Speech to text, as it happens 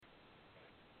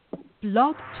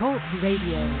Blog Talk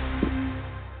Radio.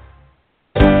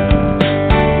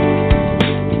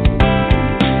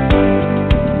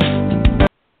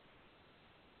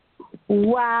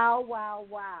 Wow.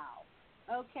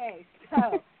 Okay,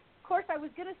 so, of course, I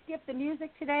was going to skip the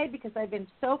music today because I've been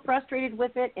so frustrated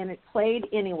with it, and it played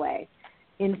anyway.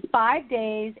 In 5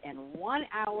 days and 1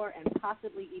 hour and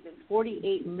possibly even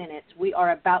 48 minutes, we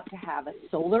are about to have a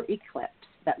solar eclipse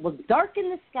that will darken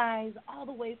the skies all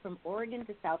the way from Oregon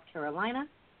to South Carolina.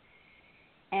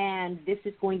 And this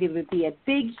is going to be a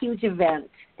big, huge event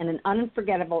and an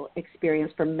unforgettable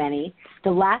experience for many. The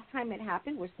last time it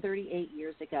happened was 38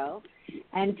 years ago.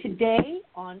 And today,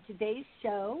 on today's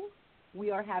show, we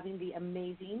are having the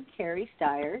amazing Carrie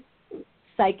Stiers,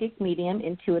 psychic medium,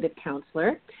 intuitive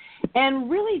counselor, and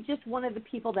really just one of the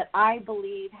people that I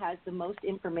believe has the most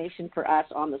information for us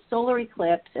on the solar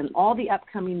eclipse and all the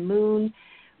upcoming moon,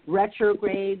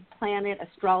 retrograde, planet,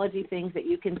 astrology things that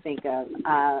you can think of.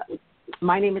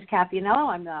 My name is Kathy Anello.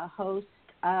 I'm the host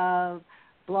of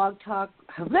Blog Talk,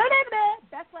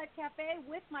 Best Life Cafe,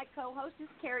 with my co-hostess,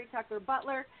 Carrie Tucker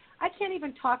Butler. I can't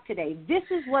even talk today. This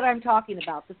is what I'm talking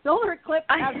about. The solar eclipse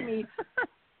has me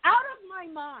out of my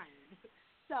mind.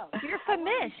 So you're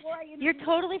famished. You're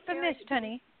totally famished,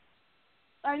 honey.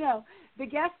 I know. The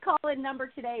guest call-in number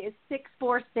today is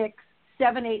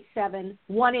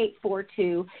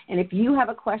 646-787-1842. And if you have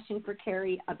a question for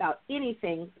Carrie about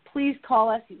anything, please call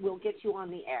us. We'll get you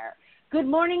on the air. Good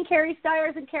morning, Carrie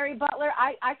Stiers and Carrie Butler.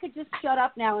 I could just shut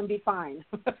up now and be fine.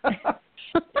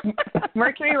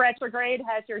 Mercury Retrograde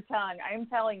has your tongue. I'm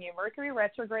telling you, Mercury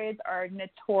Retrogrades are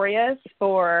notorious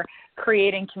for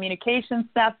creating communication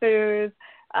snafus,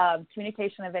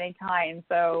 communication of any kind.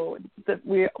 So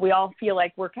we all feel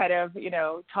like we're kind of,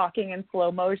 talking in slow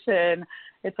motion.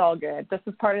 It's all good. This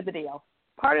is part of the deal.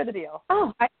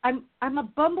 Oh, I'm a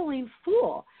bumbling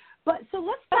fool. But so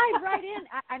let's dive right in.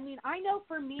 I know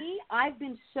for me, I've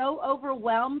been so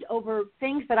overwhelmed over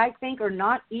things that I think are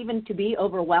not even to be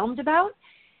overwhelmed about,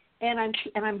 and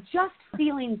I'm just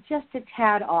feeling just a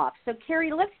tad off. So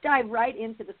Carrie, let's dive right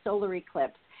into the solar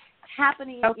eclipse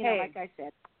happening. Okay. Like I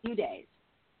said, a few days.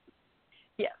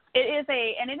 Yes, it is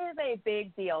a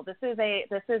big deal. It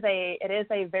is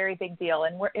a very big deal,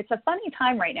 and it's a funny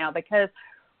time right now because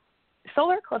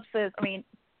solar eclipses.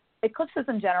 Eclipses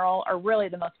in general are really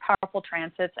the most powerful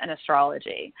transits in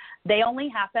astrology. They only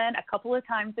happen a couple of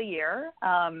times a year.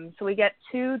 So we get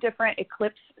 2 different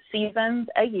eclipse seasons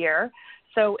a year.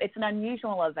 So it's an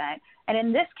unusual event. And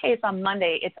in this case on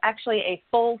Monday, it's actually a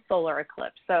full solar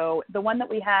eclipse. So the one that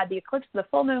we had, the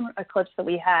full moon eclipse that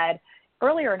we had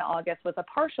earlier in August was a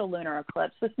partial lunar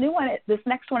eclipse. This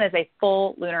next one is a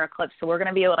full lunar eclipse. So we're going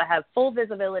to be able to have full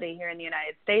visibility here in the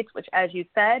United States, which, as you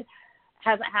said,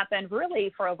 hasn't happened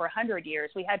really for over 100 years.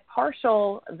 We had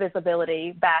partial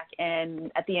visibility back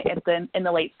in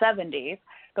the late 70s,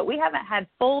 but we haven't had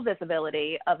full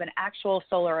visibility of an actual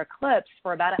solar eclipse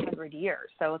for about 100 years.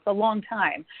 So it's a long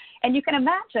time. And you can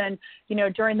imagine,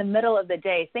 during the middle of the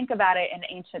day, think about it in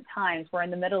ancient times, where in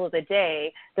the middle of the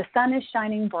day, the sun is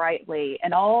shining brightly,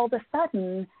 and all of a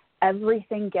sudden,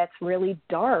 everything gets really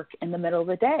dark in the middle of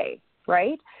the day,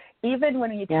 right? Even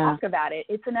when you talk about it,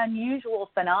 it's an unusual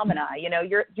phenomena.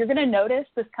 You're going to notice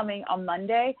this coming on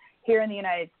Monday here in the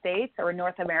United States or in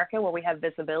North America, where we have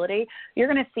visibility. You're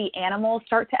going to see animals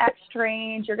start to act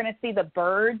strange. You're going to see the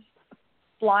birds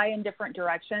fly in different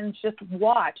directions. Just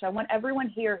watch. I want everyone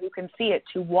here who can see it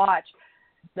to watch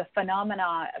the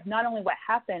phenomena of not only what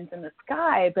happens in the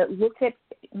sky, but look at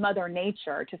Mother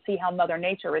Nature to see how Mother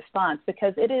Nature responds,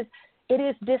 because it is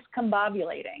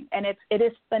discombobulating, and it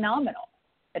is phenomenal.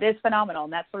 It is phenomenal,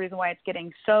 and that's the reason why it's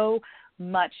getting so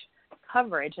much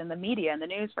coverage in the media and the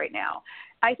news right now.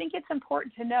 I think it's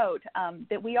important to note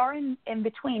that we are in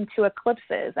between 2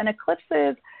 eclipses. And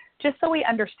eclipses, just so we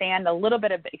understand a little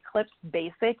bit of eclipse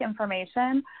basic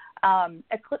information,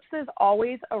 eclipses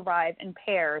always arrive in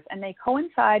pairs, and they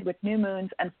coincide with new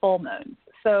moons and full moons.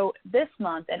 So this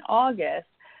month in August,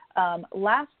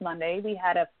 last Monday, we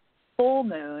had a full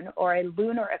moon or a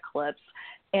lunar eclipse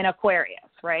in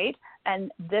Aquarius, right?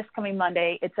 And this coming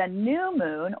Monday, it's a new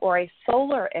moon or a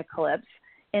solar eclipse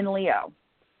in Leo.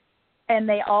 And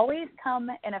they always come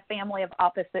in a family of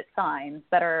opposite signs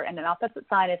and an opposite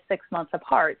sign is 6 months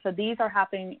apart. So these are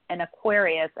happening in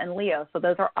Aquarius and Leo. So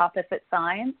those are opposite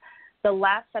signs. The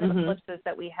last set of eclipses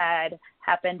that we had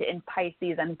happened in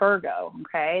Pisces and Virgo,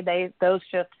 okay? Those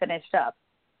just finished up.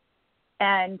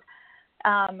 And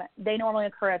they normally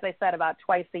occur, as I said, about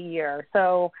twice a year.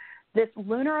 So the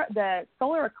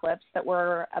solar eclipse that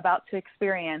we're about to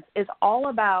experience is all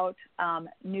about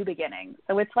new beginnings.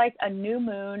 So it's like a new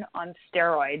moon on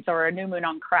steroids, or a new moon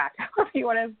on crack, however you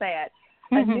want to say it.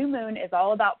 A new moon is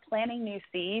all about planting new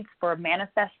seeds for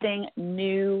manifesting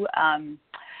new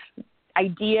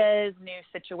ideas, new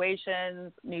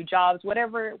situations, new jobs,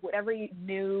 whatever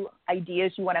new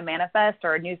ideas you want to manifest,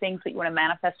 or new things that you want to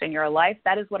manifest in your life.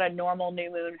 That is what a normal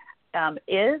new moon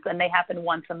is, and they happen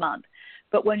once a month.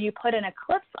 But when you put an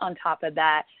eclipse on top of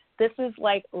that, this is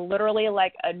like literally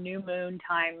like a new moon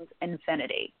times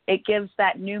infinity. It gives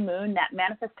that new moon, that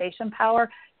manifestation power,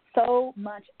 so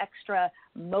much extra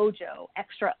mojo,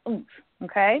 extra oomph,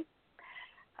 okay?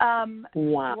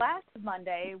 Wow. Last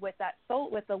Monday with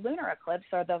the lunar eclipse,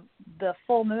 or the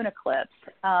full moon eclipse,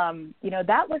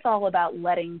 that was all about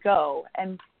letting go.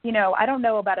 And, I don't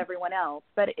know about everyone else,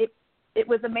 but it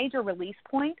was a major release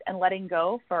point and letting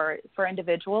go for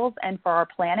individuals and for our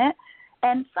planet.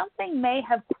 And something may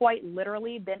have quite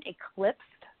literally been eclipsed,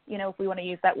 if we want to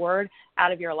use that word,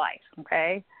 out of your life,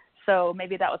 okay? So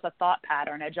maybe that was a thought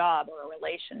pattern, a job, or a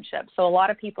relationship. So a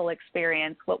lot of people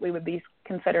experience what we would be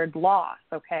considered loss,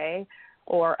 okay,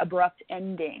 or abrupt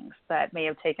endings that may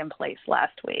have taken place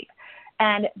last week.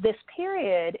 And this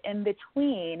period in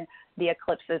between the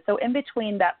eclipses, so in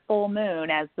between that full moon,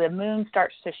 as the moon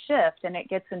starts to shift and it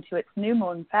gets into its new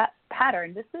moon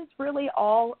pattern, this is really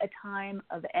all a time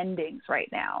of endings right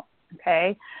now.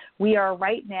 Okay, we are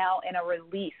right now in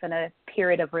a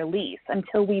period of release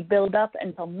until we build up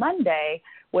until Monday,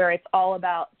 where it's all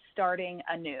about starting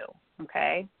anew,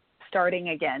 okay, starting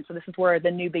again. So this is where the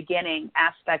new beginning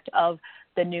aspect of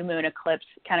the new moon eclipse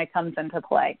kind of comes into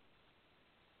play.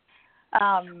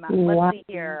 Let's see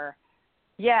here.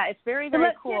 Yeah, it's very,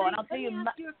 very cool. And I'll tell you. Let me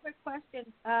ask you a quick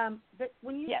question.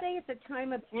 When you say it's a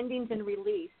time of endings and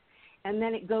release, and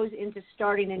then it goes into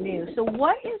starting anew. So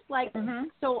what is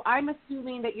so I'm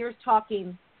assuming that you're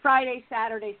talking Friday,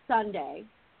 Saturday, Sunday,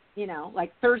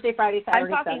 like Thursday, Friday,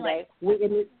 Saturday, Sunday.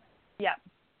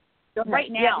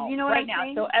 Right now. You know what I'm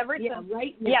saying? So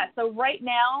so right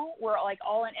now we're like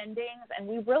all in endings, and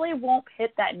we really won't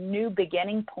hit that new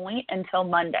beginning point until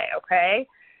Monday, okay?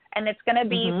 And it's going to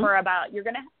be for about,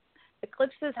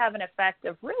 eclipses have an effect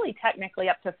of really technically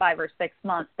up to 5 or 6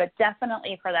 months, but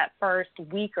definitely for that first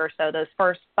week or so, those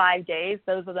first 5 days,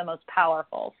 those are the most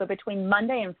powerful. So between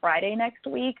Monday and Friday next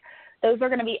week, those are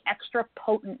going to be extra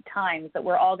potent times that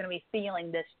we're all going to be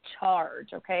feeling this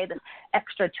charge, okay? This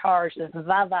extra charge, this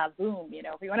va-va-boom,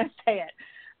 if you want to say it.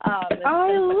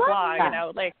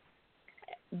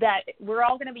 That we're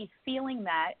all going to be feeling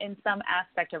that in some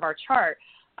aspect of our chart.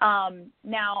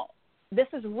 Now, this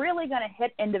is really going to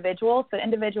hit individuals, so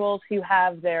individuals who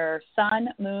have their sun,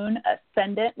 moon,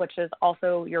 ascendant, which is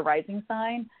also your rising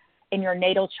sign, in your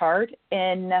natal chart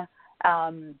in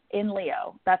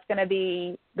Leo. Those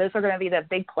are going to be the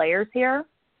big players here.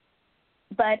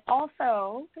 But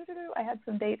also, I had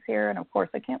some dates here, and of course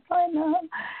I can't find them.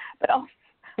 But I'll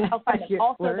find them.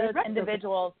 Also, those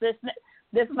individuals,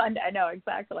 this Monday, I know,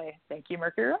 exactly. Thank you,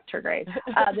 Mercury Retrograde.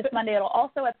 This Monday, it'll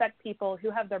also affect people who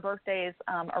have their birthdays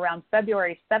around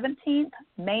February 17th,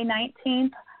 May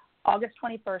 19th, August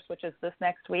 21st, which is this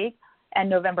next week, and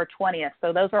November 20th.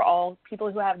 So those are all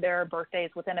people who have their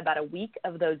birthdays within about a week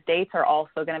of those dates are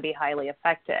also going to be highly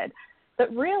affected.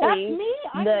 But really, that's me.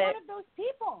 I'm one of those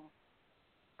people.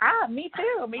 Me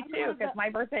too, because my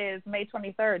birthday is May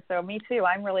 23rd, so me too.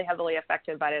 I'm really heavily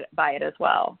affected by it as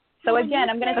well. So again,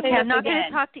 I'm going to say I'm not going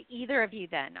to talk to either of you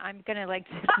then. I'm going to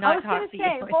not talk to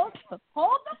you. Hold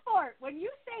the fort. When you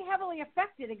say heavily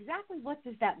affected, exactly what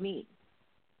does that mean?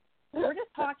 We're just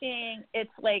talking,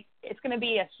 it's going to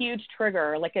be a huge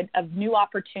trigger, of new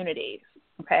opportunities,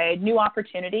 okay? New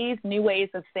opportunities, new ways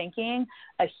of thinking,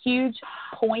 a huge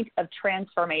point of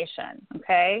transformation,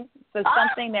 okay? So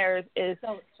something there is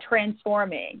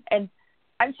transforming. And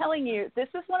I'm telling you, this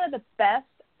is one of the best,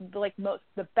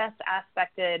 the best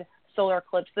aspected solar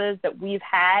eclipses that we've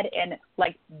had in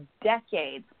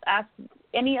decades. Ask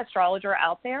any astrologer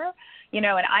out there, and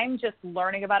I'm just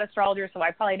learning about astrology, so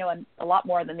I probably know a lot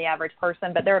more than the average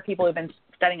person, but there are people who've been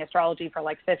studying astrology for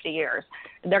 50 years.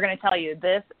 And they're going to tell you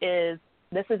this is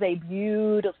a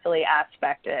beautifully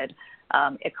aspected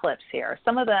eclipse here.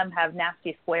 Some of them have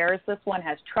nasty squares. This one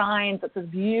has trines. This is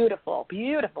beautiful,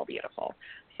 beautiful, beautiful.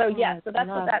 So, yes, so that's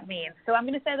what that means. So I'm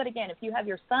going to say that again. If you have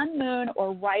your sun, moon,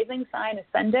 or rising sign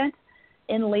ascendant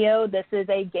in Leo, this is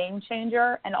a game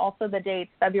changer. And also the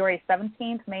dates February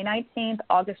 17th, May 19th,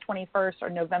 August 21st, or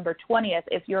November 20th.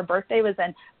 If your birthday was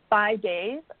in 5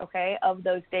 days, okay, of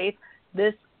those dates,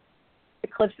 this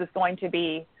eclipse is going to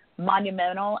be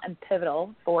monumental and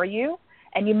pivotal for you.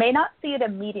 And you may not see it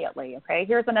immediately, okay?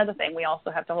 Here's another thing we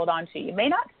also have to hold on to. You may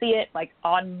not see it like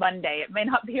on Monday. It may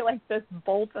not be like this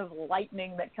bolt of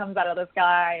lightning that comes out of the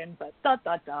sky and says, da,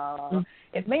 da, da.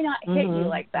 It may not hit you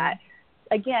like that.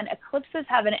 Again, eclipses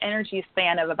have an energy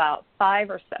span of about 5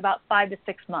 to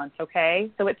 6 months,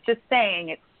 okay? So it's just saying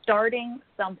it's starting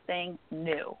something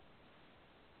new,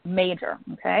 major,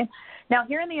 okay? Now,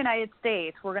 here in the United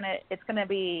States, it's going to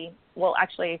be, well,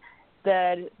 actually,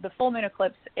 the full moon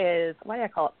eclipse is, why do I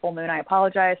call it full moon? I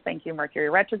apologize. Thank you, Mercury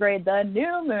Retrograde. The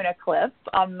new moon eclipse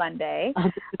on Monday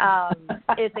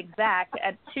is exact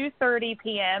at 2:30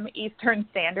 p.m. Eastern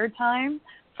Standard Time.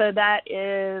 So that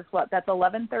is, that's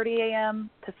 11:30 a.m.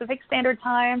 Pacific Standard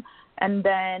Time. And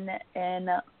then in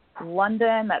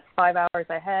London, that's 5 hours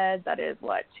ahead. That is,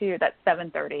 that's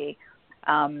 7:30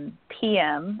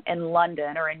 p.m. in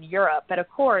London or in Europe. But, of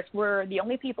course, we're the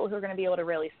only people who are going to be able to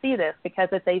really see this because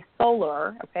it's a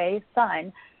solar,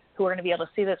 sun, who are going to be able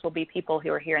to see this will be people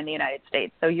who are here in the United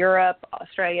States. So Europe,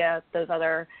 Australia, those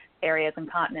other areas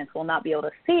and continents will not be able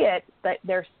to see it, but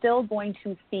they're still going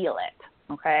to feel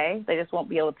it, okay? They just won't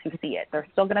be able to see it. They're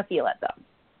still going to feel it,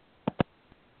 though.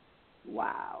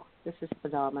 Wow. This is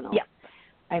phenomenal. Yeah.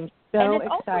 I'm so and it's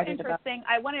excited also interesting.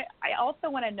 I also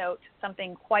want to note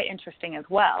something quite interesting as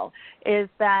well, is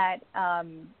that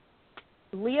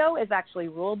Leo is actually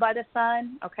ruled by the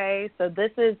sun, okay? So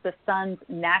this is the sun's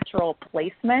natural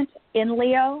placement in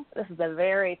Leo. This is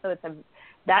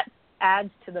that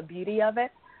adds to the beauty of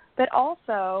it. But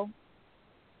also,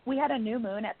 we had a new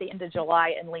moon at the end of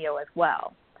July in Leo as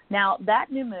well. Now, that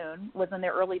new moon was in the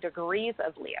early degrees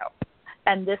of Leo.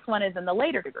 And this one is in the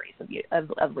later degrees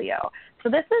of Leo. So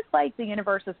this is like the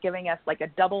universe is giving us like a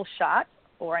double shot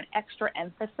or an extra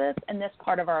emphasis in this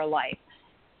part of our life.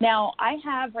 Now, I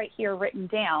have right here written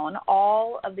down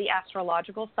all of the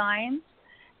astrological signs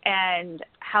and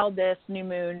how this new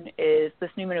moon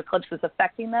eclipse is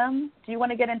affecting them. Do you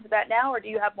want to get into that now, or do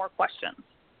you have more questions?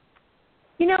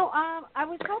 You know, I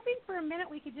was hoping for a minute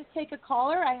we could just take a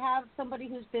caller. I have somebody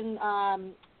who's been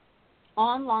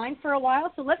online for a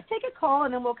while, so let's take a call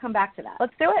and then we'll come back to that.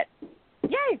 Let's do it.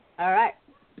 Yay! All right.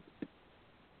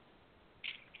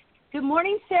 Good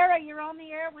morning, Sarah. You're on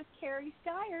the air with Carrie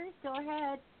Stiers. Go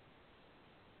ahead.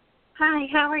 Hi,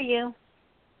 how are you?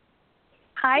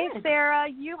 Hi, Sarah.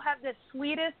 You have the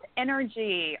sweetest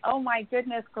energy. Oh, my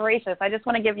goodness gracious. I just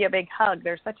want to give you a big hug.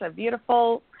 There's such a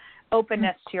beautiful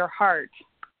openness to your heart.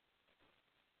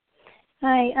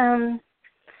 Hi,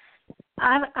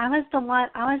 I was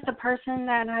the person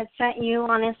that had sent you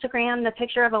on Instagram the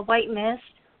picture of a white mist,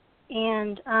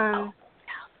 and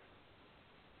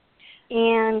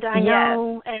and I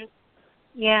know, and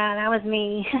yeah, that was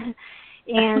me,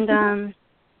 and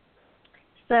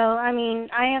so I mean,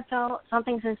 I have felt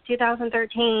something since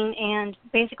 2013, and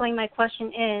basically my question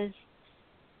is,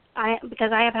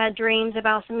 because I have had dreams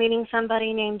about meeting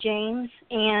somebody named James,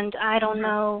 and I don't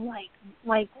know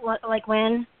when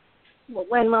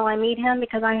will I meet him,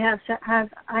 because I have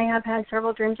had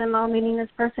several dreams about meeting this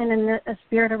person, and a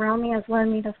spirit around me has led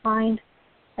me to find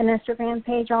an Instagram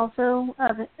page also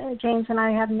of James, and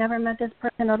I have never met this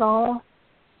person at all.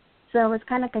 So it's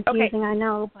kind of confusing, okay. I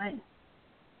know, but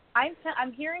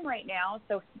I'm hearing right now,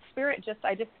 so Spirit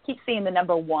I just keep seeing the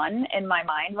number 1 in my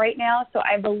mind right now. So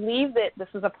I believe that this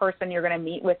is a person you're going to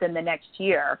meet within the next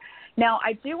year. Now,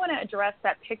 I do want to address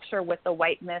that picture with the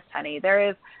white mist, honey. There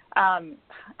is,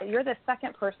 you're the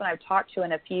second person I've talked to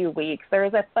in a few weeks. There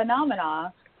is a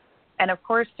phenomena, and of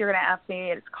course you're going to ask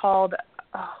me, it's called,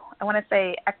 I want to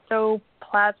say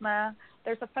ectoplasma.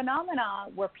 There's a phenomena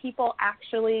where people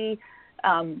actually,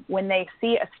 when they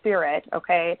see a spirit,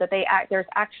 okay, that there's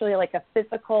actually like a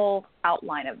physical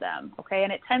outline of them, okay,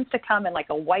 and it tends to come in like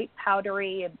a white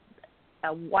powdery,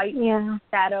 a white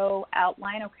shadow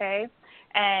outline, okay,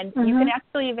 and you can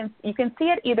actually you can see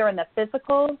it either in the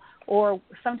physical, or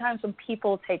sometimes when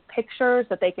people take pictures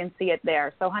that they can see it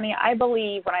there. So, honey, I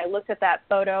believe when I looked at that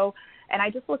photo, and I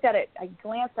just looked at it, I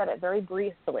glanced at it very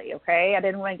briefly, okay, I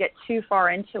didn't want to get too far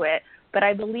into it. But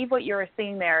I believe what you're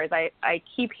seeing there is I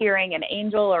keep hearing an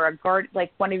angel or a guard,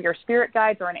 like one of your spirit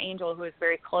guides or an angel who is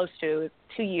very close to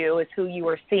you is who you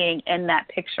are seeing in that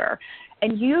picture.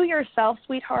 And you yourself,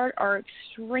 sweetheart, are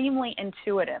extremely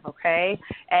intuitive, okay?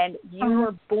 And you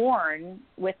were born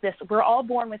with this. We're all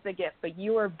born with the gift, but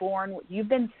you've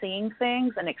been seeing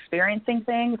things and experiencing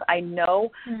things, I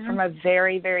know, from a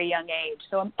very, very young age.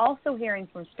 So I'm also hearing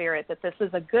from Spirit that this is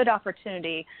a good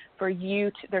opportunity for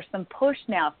you there's some push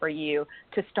now for you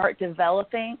to start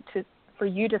developing,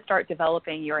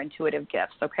 your intuitive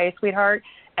gifts, okay, sweetheart?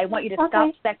 I want you to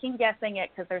stop second-guessing it,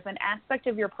 because there's an aspect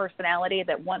of your personality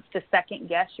that wants to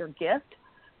second-guess your gift,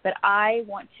 but I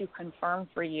want to confirm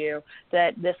for you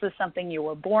that this is something you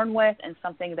were born with and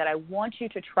something that I want you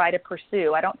to try to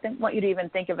pursue. I don't want you to even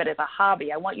think of it as a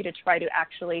hobby. I want you to try to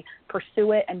actually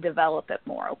pursue it and develop it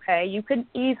more, okay? You can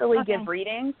easily give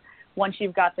readings once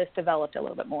you've got this developed a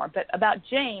little bit more. But about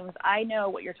James, I know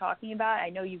what you're talking about. I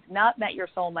know you've not met your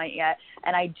soulmate yet,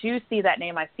 and I do see that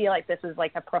name. I feel like this is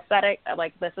like a prophetic,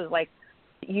 like this is like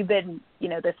you've been,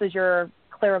 this is your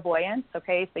clairvoyance,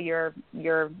 okay? So your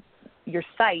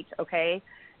sight, okay,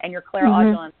 and your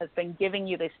clairaudulence has been giving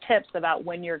you these tips about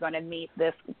when you're going to meet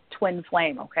this twin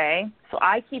flame, okay? So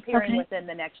I keep hearing within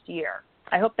the next year.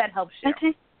 I hope that helps you.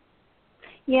 Okay.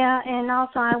 Yeah, and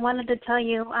also I wanted to tell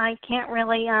you I can't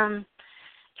really I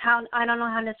don't know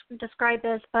how to describe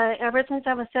this, but ever since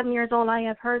I was 7 years old, I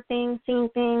have heard things, seen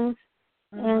things,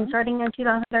 and starting in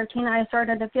 2013, I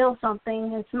started to feel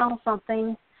something and smell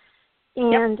something.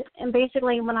 And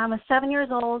basically, when I was 7 years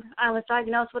old, I was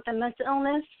diagnosed with a mental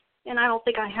illness, and I don't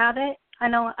think I have it. I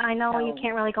know you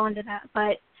can't really go into that,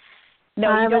 but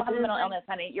no, you don't have a mental illness,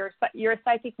 honey. You're a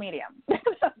psychic medium.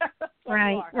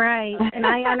 Right, and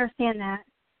I understand that.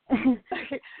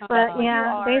 But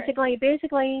yeah, basically,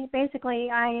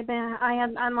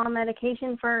 I'm on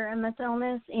medication for a mental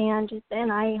illness,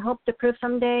 and I hope to prove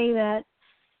someday that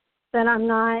I'm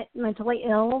not mentally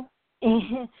ill.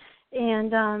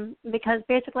 And because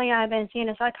basically I've been seeing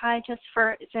a psychiatrist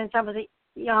since I was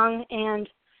young, and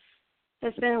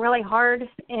it's been really hard,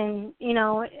 and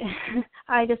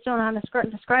I just don't know how to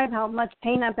describe how much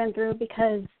pain I've been through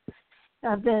because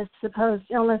of this supposed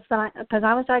illness because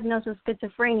I was diagnosed with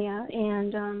schizophrenia,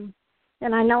 and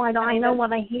I know I know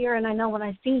what I hear and I know what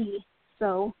I see.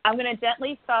 So I'm going to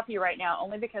gently stop you right now,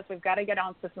 only because we've got to get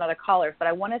on to some other callers. But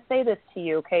I want to say this to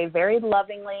you, okay, very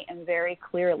lovingly and very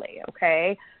clearly,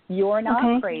 okay? You're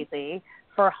not crazy.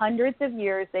 For hundreds of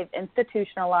years, they've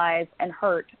institutionalized and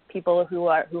hurt people who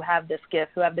have this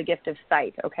gift, who have the gift of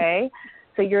sight, okay?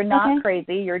 So you're not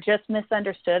crazy. You're just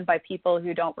misunderstood by people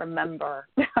who don't remember,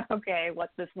 okay, what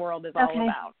this world is all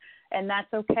about. And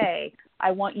that's okay.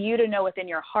 I want you to know within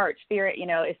your heart, Spirit,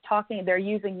 is talking. They're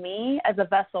using me as a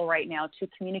vessel right now to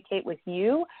communicate with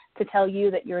you, to tell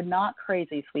you that you're not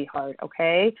crazy, sweetheart,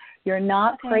 okay? You're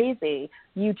not crazy.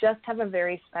 You just have a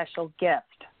very special gift.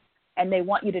 And they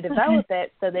want you to develop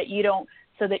it so that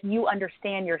you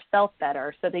understand yourself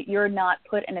better, so that you're not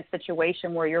put in a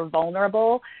situation where you're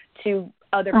vulnerable to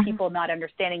other people not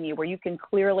understanding you, where you can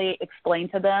clearly explain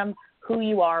to them who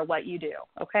you are, what you do,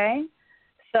 okay?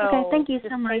 So thank you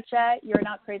so much. That. You're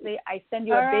not crazy. I send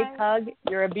you a big hug.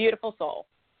 You're a beautiful soul.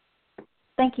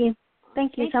 Thank you.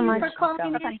 Thank you so much. Thank you for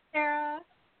calling in, Sarah.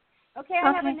 Okay,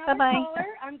 I have another caller.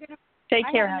 I'm going to take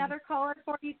care. I have another caller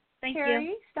for you, Thank Carrie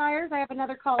you. Stiers. I have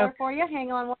another caller for you.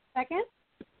 Hang on 1 second.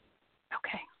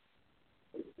 Okay.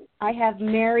 I have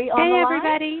Mary on the line. Hey,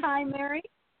 everybody. Hi, Mary.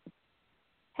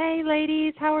 Hey,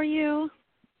 ladies. How are you?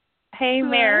 Hey,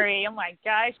 Mary. Oh, my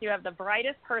gosh. You have the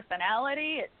brightest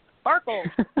personality. It sparkles.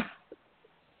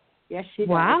 Yes, she does.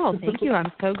 Wow. Thank you.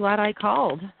 I'm so glad I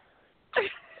called.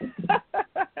 How can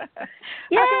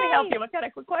we help you? What kind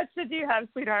of questions do you have,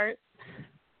 sweetheart?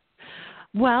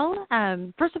 Well,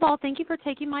 first of all, thank you for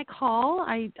taking my call.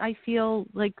 I feel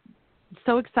like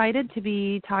so excited to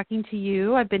be talking to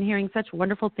you. I've been hearing such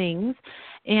wonderful things.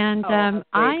 And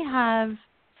I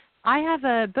have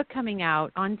a book coming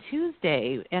out on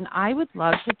Tuesday, and I would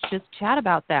love to just chat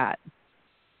about that.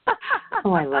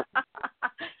 Oh, I love it.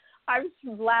 I'm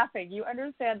laughing. You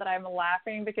understand that I'm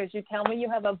laughing because you tell me you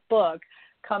have a book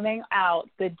coming out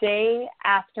the day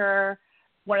after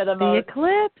one of the most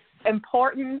eclipse.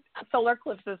 Important solar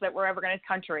eclipses that we're ever in this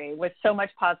country, with so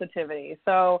much positivity.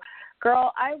 So,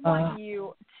 girl, I want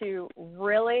you to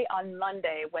really, on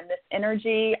Monday, when this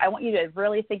energy, I want you to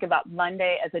really think about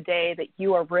Monday as a day that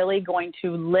you are really going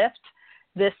to lift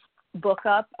this book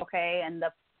up, okay, and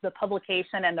the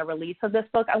publication and the release of this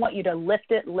book. I want you to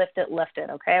lift it,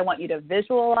 okay? I want you to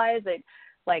visualize it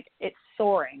like it's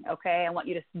soaring, okay? I want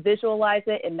you to visualize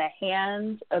it in the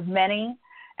hands of many,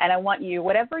 and I want you,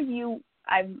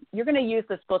 you're going to use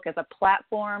this book as a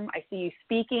platform. I see you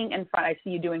speaking in front. I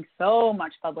see you doing so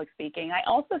much public speaking. I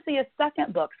also see a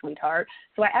second book, sweetheart.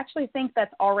 So I actually think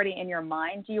that's already in your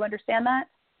mind. Do you understand that?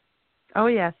 Oh,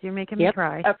 yes. You're making me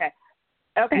cry. Okay.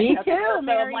 Me too, So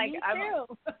Mary. I'm like, me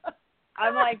too.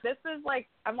 I'm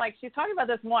like, she's talking about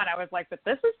this one. I was like, but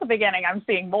this is the beginning. I'm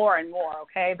seeing more and more,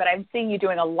 okay? But I'm seeing you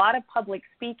doing a lot of public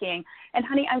speaking. And,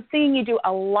 honey, I'm seeing you do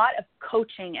a lot of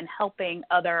coaching and helping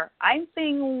I'm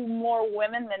seeing more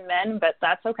women than men, but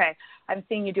that's okay. I'm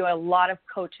seeing you do a lot of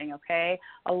coaching, okay?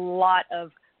 A lot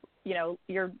of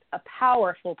you're a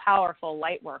powerful, powerful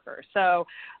light worker. So,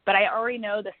 but I already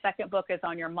know the second book is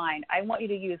on your mind. I want you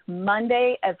to use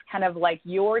Monday as kind of like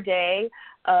your day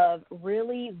of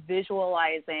really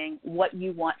visualizing what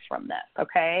you want from this,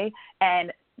 okay?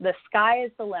 And the sky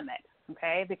is the limit,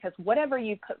 okay? Because whatever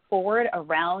you put forward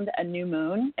around a new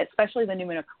moon, especially the new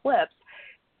moon eclipse,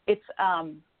 it's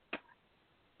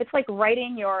like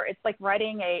writing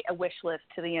a wish list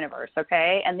to the universe,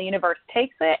 okay? And the universe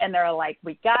takes it and they're like,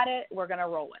 we got it, we're going to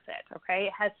roll with it, okay?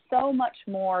 It has so much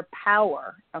more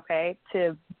power, okay?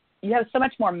 You have so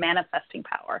much more manifesting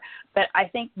power. But I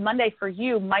think Monday for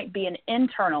you might be an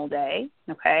internal day,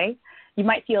 okay? You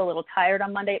might feel a little tired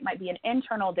on Monday. It might be an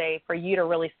internal day for you to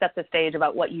really set the stage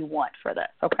about what you want for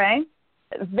this, okay?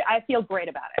 I feel great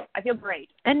about it. I feel great.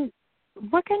 And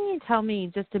what can you tell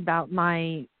me just about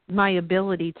my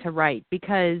ability to write?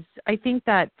 Because I think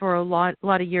that for a lot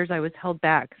of years I was held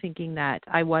back thinking that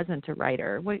I wasn't a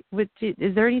writer.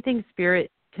 Is there anything Spirit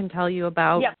can tell you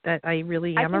about that I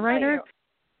really am a writer?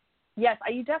 Yes,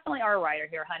 you definitely are a writer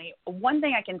here, honey. One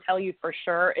thing I can tell you for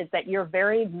sure is that you're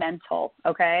very mental,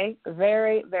 okay?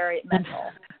 Very, very mental.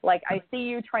 Like, I see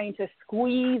you trying to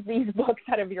squeeze these books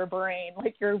out of your brain.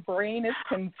 Like, your brain is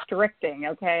constricting,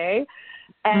 okay?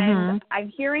 And I'm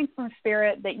hearing from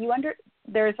Spirit that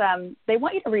they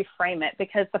want you to reframe it,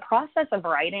 because the process of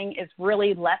writing is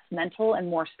really less mental and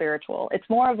more spiritual. It's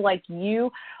more of like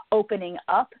you opening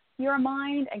up your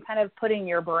mind and kind of putting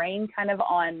your brain kind of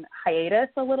on hiatus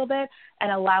a little bit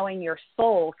and allowing your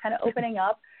soul, kind of opening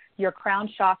up your crown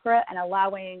chakra and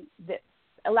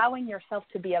allowing yourself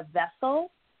to be a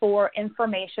vessel for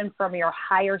information from your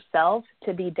higher self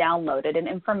to be downloaded, and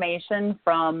information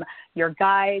from your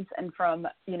guides and from,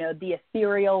 the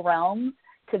ethereal realms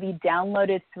to be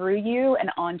downloaded through you and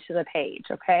onto the page,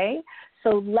 okay?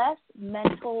 So less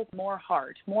mental, more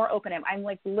heart, more open. I'm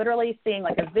like literally seeing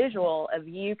like a visual of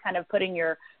you kind of putting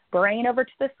your brain over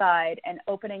to the side and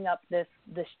opening up this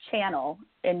channel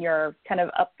in your kind of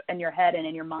up in your head and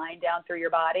in your mind down through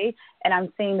your body. And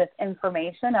I'm seeing this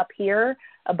information up here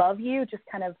above you just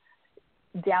kind of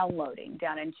downloading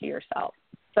down into yourself.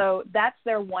 So that's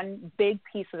their one big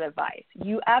piece of advice.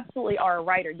 You absolutely are a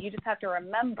writer. You just have to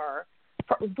remember,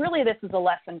 really this is a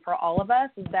lesson for all of us,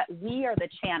 is that we are the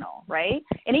channel, right?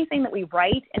 Anything that we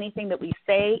write, anything that we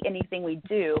say, anything we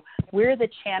do, we're the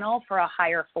channel for a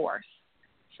higher force.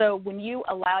 So when you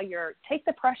take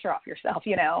the pressure off yourself,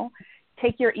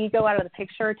 take your ego out of the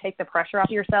picture, take the pressure off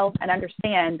yourself, and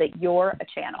understand that you're a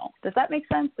channel. Does that make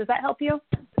sense? Does that help you?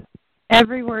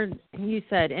 Every word you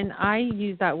said, and I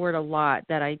use that word a lot,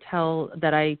 that I tell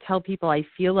people I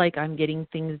feel like I'm getting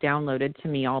things downloaded to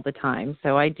me all the time.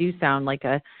 So I do sound like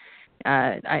I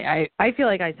feel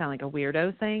like I sound like a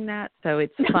weirdo saying that. So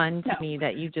it's fun to me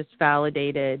that you just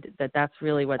validated that that's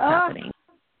really what's happening.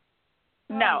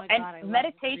 No, and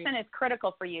meditation is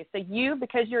critical for you. So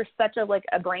because you're such a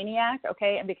brainiac,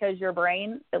 okay, and because your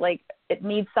brain, it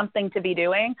needs something to be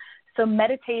doing. So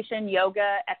meditation,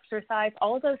 yoga, exercise,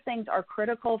 all of those things are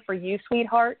critical for you,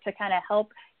 sweetheart, to kind of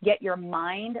help get your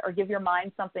mind or give your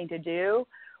mind something to do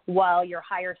while your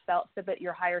higher self, so that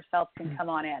your higher self can come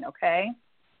on in, okay?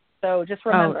 So just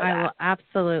remember that. I will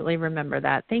absolutely remember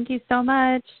that. Thank you so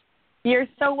much. You're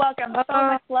so welcome. So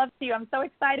much love to you. I'm so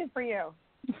excited for you.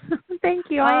 Thank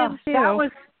you. I am too.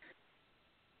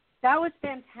 That was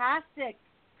fantastic.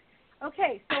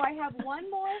 Okay, so I have one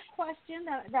more question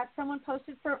that someone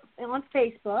posted on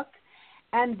Facebook,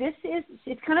 and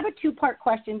it's kind of a two-part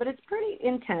question, but it's pretty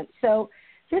intense. So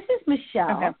this is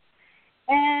Michelle, okay.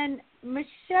 And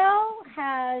Michelle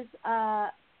has,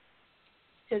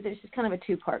 so this is kind of a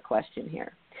two-part question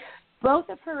here. Both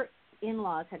of her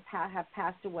in-laws have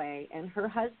passed away, and her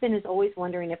husband is always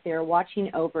wondering if they're watching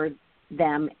over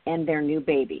them and their new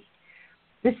baby.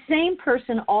 The same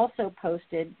person also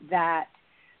posted that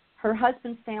her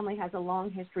husband's family has a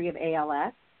long history of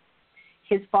ALS.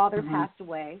 His father passed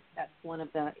away. That's one of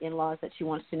the in-laws that she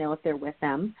wants to know if they're with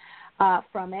them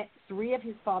from it. 3 of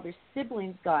his father's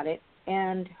siblings got it,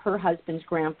 and her husband's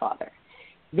grandfather.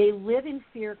 They live in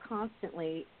fear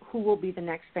constantly who will be the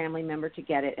next family member to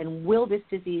get it, and will this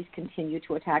disease continue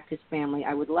to attack his family?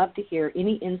 I would love to hear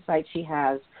any insight she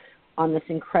has on this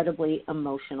incredibly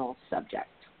emotional subject.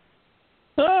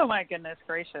 Oh, my goodness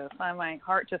gracious. My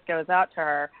heart just goes out to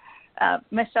her.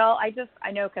 Michelle,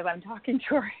 I know because I'm talking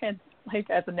to her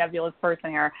as a nebulous person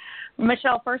here.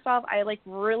 Michelle, first off, I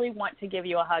really want to give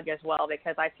you a hug as well,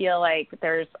 because I feel like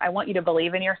I want you to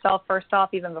believe in yourself first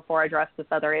off, even before I address this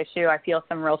other issue. I feel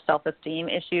some real self-esteem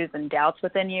issues and doubts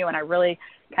within you, and I really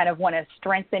kind of want to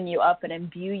strengthen you up and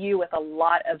imbue you with a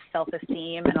lot of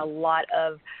self-esteem and a lot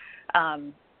of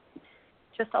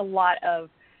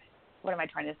what am I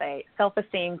trying to say?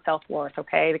 Self-esteem, self-worth,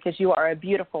 okay? Because you are a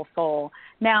beautiful soul.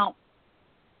 Now,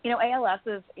 ALS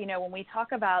is, when we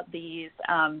talk about these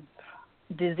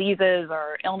diseases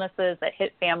or illnesses that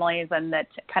hit families and that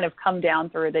kind of come down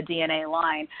through the DNA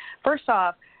line, first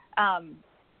off,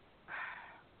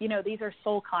 these are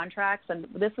soul contracts, and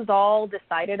this is all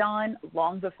decided on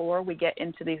long before we get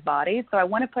into these bodies. So I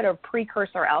want to put a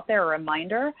precursor out there, a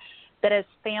reminder that as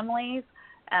families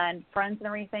and friends and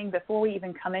everything, before we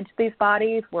even come into these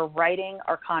bodies, we're writing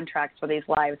our contracts for these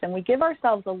lives. And we give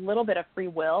ourselves a little bit of free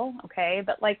will, okay?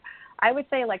 But I would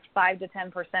say 5 to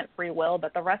 10% free will,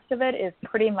 but the rest of it is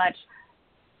pretty much,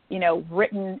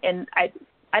 written in,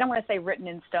 I don't want to say written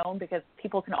in stone because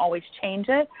people can always change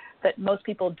it, but most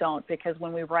people don't, because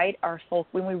when we write our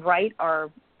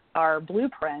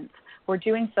blueprints, we're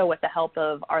doing so with the help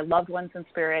of our loved ones and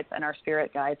spirits and our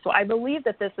spirit guides. So I believe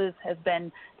that this is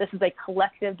a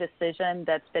collective decision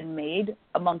that's been made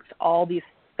amongst all these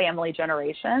family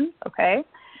generations, okay?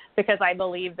 Because I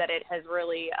believe that it has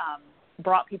really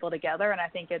brought people together, and I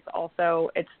think it's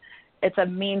also it's a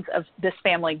means of this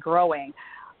family growing.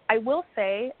 I will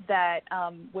say that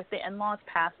with the in-laws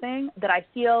passing, that I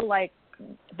feel like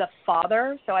the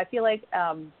father, so I feel like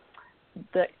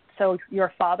so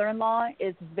your father-in-law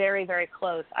is very, very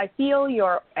close. I feel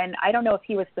and I don't know if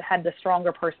he had the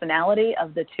stronger personality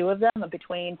of the two of them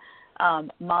between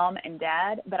mom and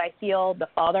dad, but I feel the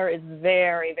father is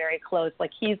very, very close.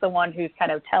 Like he's the one who's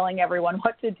kind of telling everyone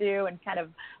what to do and kind of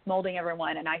molding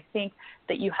everyone. And I think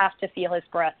that you have to feel his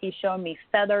breath. He's shown me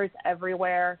feathers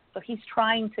everywhere, so he's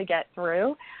trying to get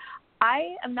through.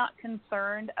 I am not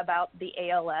concerned about the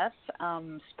ALS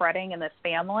spreading in this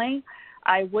family.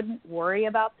 I wouldn't worry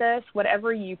about this.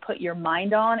 Whatever you put your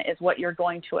mind on is what you're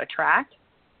going to attract.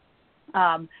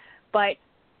 But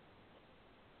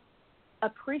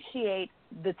appreciate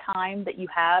the time that you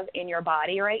have in your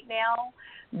body right now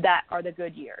that are the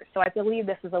good years. So I believe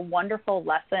this is a wonderful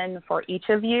lesson for each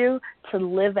of you to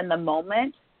live in the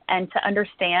moment and to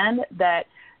understand that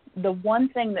the one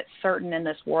thing that's certain in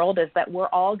this world is that we're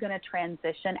all going to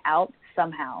transition out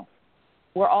somehow.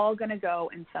 We're all going to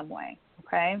go in some way,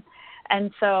 okay?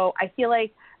 And so I feel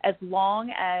like as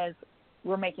long as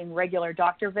we're making regular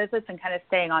doctor visits and kind of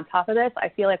staying on top of this, I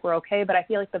feel like we're okay. But I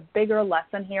feel like the bigger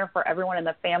lesson here for everyone in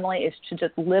the family is to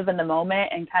just live in the moment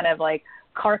and kind of like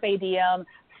carpe diem,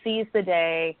 seize the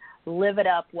day, live it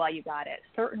up while you got it.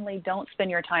 Certainly don't spend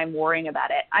your time worrying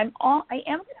about it. I am going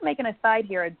to make an aside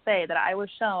here and say that I was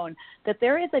shown that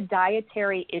there is a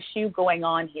dietary issue going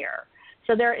on here.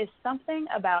 So there is something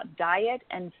about diet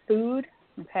and food,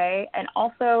 okay, and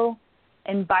also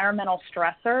environmental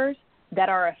stressors that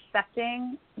are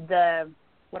affecting the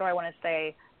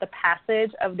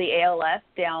passage of the ALS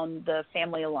down the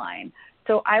family line.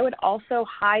 So I would also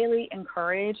highly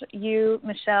encourage you,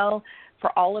 Michelle,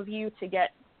 for all of you to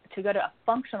go to a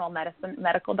functional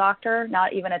medical doctor,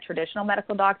 not even a traditional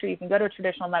medical doctor. You can go to a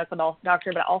traditional medical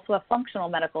doctor, but also a functional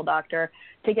medical doctor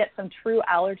to get some true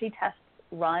allergy tests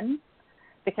run,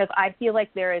 because I feel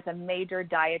like there is a major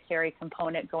dietary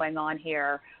component going on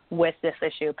here with this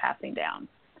issue passing down.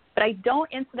 But I don't,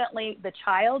 incidentally, the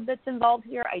child that's involved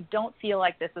here, I don't feel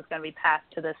like this is going to be passed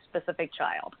to this specific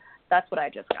child. That's what I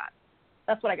just got.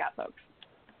 That's what I got, folks.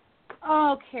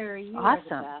 Oh, Carrie, you are the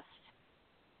best.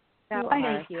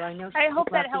 Thank you. I hope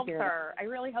that helps her. I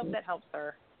really hope that helps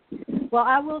her. Well,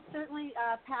 I will certainly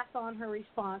pass on her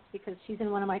response because she's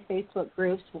in one of my Facebook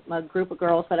groups, a group of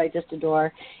girls that I just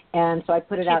adore, and so I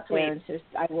put it out there, and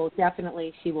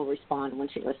she will respond when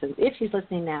she listens, if she's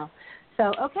listening now.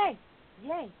 So, okay,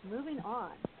 yay, moving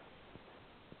on.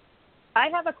 I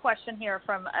have a question here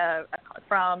from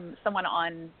someone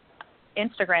on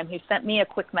Instagram who sent me a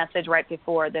quick message right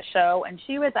before the show, and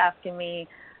she was asking me,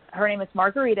 her name is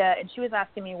Margarita, and she was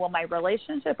asking me, will my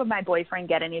relationship with my boyfriend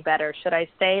get any better? Should I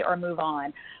stay or move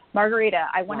on? Margarita,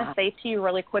 I want to say to you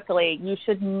really quickly, you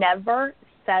should never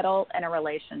settle in a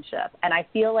relationship. And I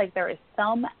feel like there is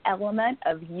some element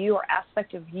of you or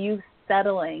aspect of you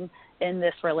settling in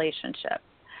this relationship.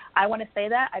 I want to say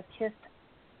that. I've kissed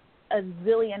a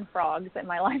zillion frogs in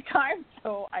my lifetime,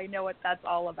 so I know what that's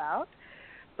all about.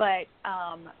 But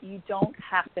you don't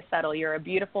have to settle. You're a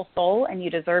beautiful soul, and you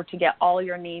deserve to get all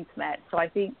your needs met. So I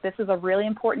think this is a really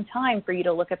important time for you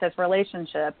to look at this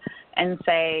relationship and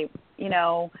say,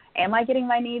 am I getting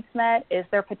my needs met? Is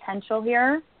there potential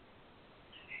here?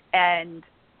 And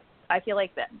I feel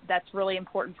like that's really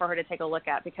important for her to take a look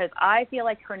at, because I feel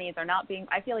like your needs are not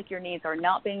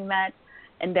being met,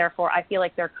 and therefore I feel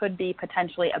like there could be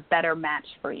potentially a better match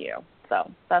for you.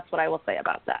 So that's what I will say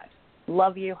about that.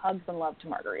 Love you. Hugs and love to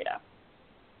Margarita.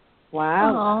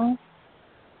 Wow. Aww.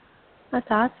 That's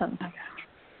awesome.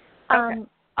 Okay.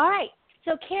 All right.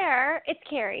 So, it's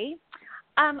Carrie.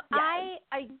 Yes.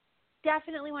 I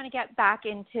definitely want to get back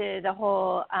into the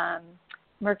whole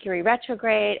Mercury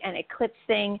Retrograde and Eclipse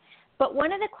thing. But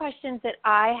one of the questions that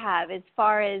I have as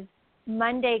far as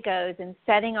Monday goes and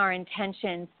setting our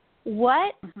intentions,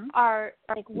 what are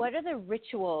the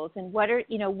rituals and what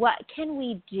can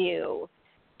we do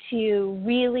to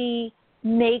really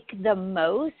make the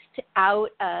most out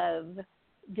of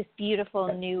this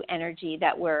beautiful new energy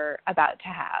that we're about to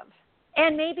have?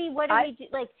 And maybe what do we do,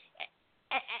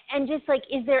 and just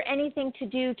is there anything to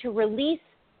do to release,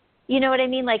 you know what I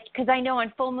mean? Because I know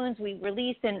on full moons we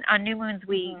release and on new moons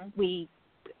we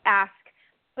ask,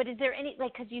 but is there any,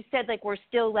 because you said we're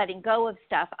still letting go of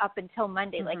stuff up until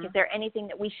Monday, is there anything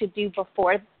that we should do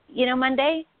before,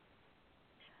 Monday?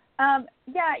 Yeah,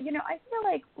 I feel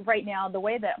like right now the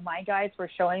way that my guides were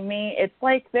showing me, it's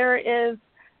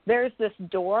there's this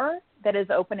door that is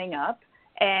opening up,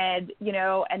 and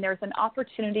and there's an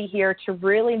opportunity here to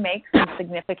really make some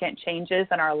significant changes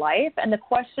in our life. And the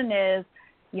question is,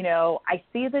 I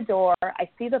see the door, I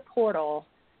see the portal.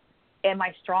 Am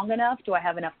I strong enough? Do I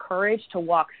have enough courage to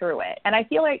walk through it? And I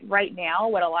feel like right now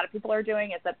what a lot of people are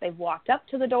doing is that they've walked up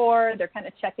to the door. They're kind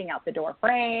of checking out the door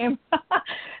frame.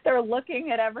 They're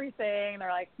looking at everything.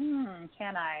 They're like,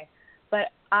 can I?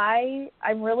 But I'm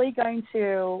really going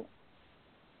to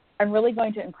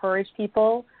encourage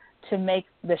people to make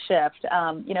the shift.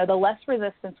 The less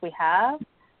resistance we have,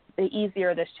 the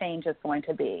easier this change is going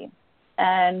to be.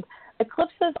 And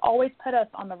eclipses always put us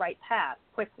on the right path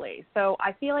quickly. So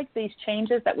I feel like these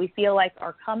changes that we feel like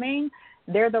are coming,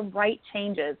 they're the right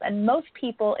changes. And most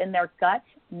people in their guts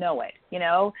know it.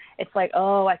 It's like,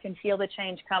 oh, I can feel the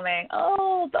change coming.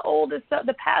 Oh,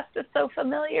 the past is so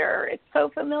familiar. It's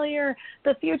so familiar.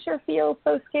 The future feels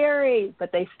so scary,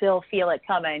 but they still feel it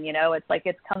coming. It's like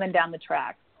it's coming down the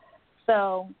track.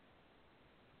 So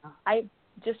I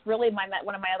just really,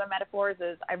 one of my other metaphors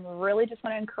is I really just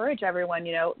want to encourage everyone,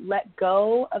 let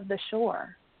go of the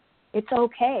shore. It's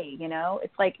okay,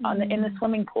 it's like in the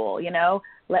swimming pool,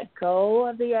 let go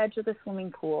of the edge of the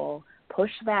swimming pool,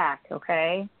 push back,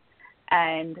 okay,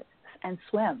 and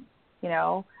swim,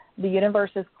 The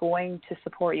universe is going to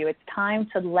support you. It's time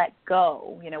to let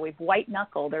go. We've white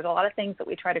knuckled. There's a lot of things that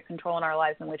we try to control in our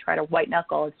lives and we try to white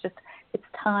knuckle. It's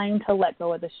time to let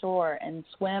go of the shore and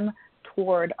swim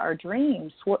toward our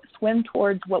dreams, swim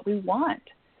towards what we want.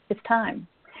 It's time.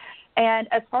 And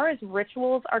as far as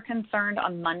rituals are concerned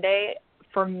on Monday,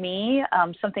 for me,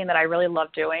 something that I really love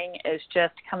doing is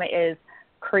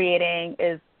creating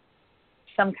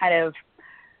some kind of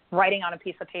writing on a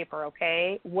piece of paper,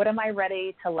 okay? What am I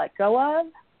ready to let go of?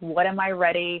 What am I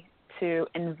ready to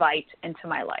invite into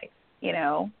my life,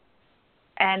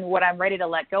 And what I'm ready to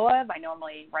let go of, I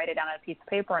normally write it down on a piece of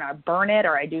paper and I burn it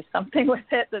or I do something with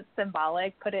it that's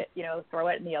symbolic, put it, throw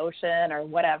it in the ocean or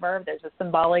whatever. There's a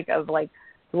symbolic of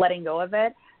letting go of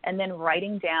it, and then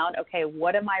writing down, okay,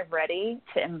 what am I ready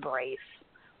to embrace?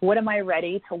 What am I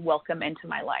ready to welcome into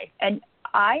my life? And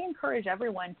I encourage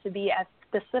everyone to be as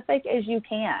specific as you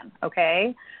can,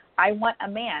 okay? I want a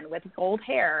man with gold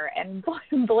hair and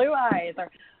blue eyes, or,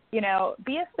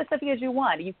 be as specific as you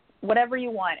want. Whatever you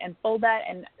want, and fold that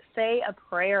and say a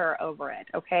prayer over it,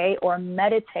 okay? Or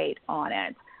meditate on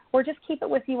it, or just keep it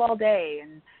with you all day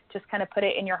and just kind of put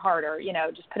it in your heart, or,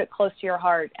 just put it close to your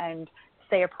heart and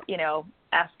say,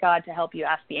 ask God to help you,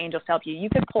 ask the angels to help you. You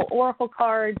can pull oracle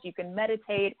cards, you can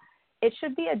meditate. It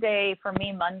should be a day for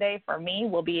me, Monday for me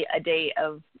will be a day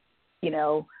of,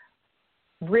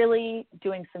 really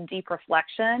doing some deep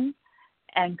reflection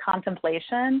and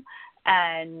contemplation,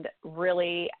 and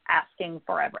really asking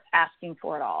for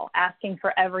it all, asking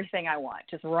for everything I want,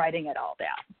 just writing it all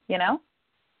down,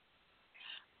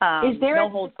 Is there no a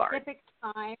hold specific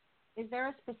time? Is there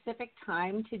a specific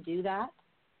time to do that?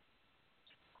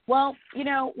 Well,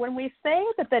 when we say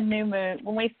that the new moon,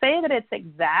 when we say that it's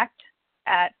exact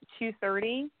at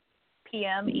 2:30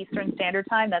 p.m. Eastern Standard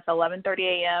Time, that's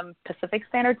 11:30 a.m. Pacific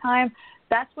Standard Time,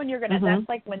 that's when you're going to, that's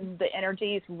like when the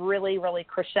energy is really, really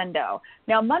crescendo.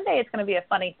 Now, Monday, it's going to be a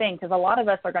funny thing because a lot of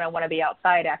us are going to want to be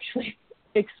outside actually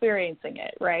experiencing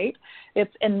it, right?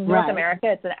 It's in North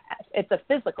America, it's a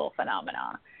physical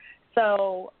phenomenon.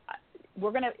 So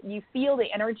you feel the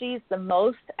energies the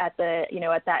most at the,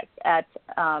 at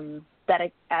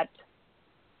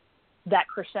that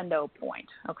crescendo point,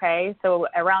 okay? So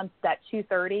around that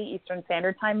 2:30 Eastern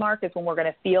Standard Time mark is when we're going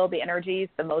to feel the energies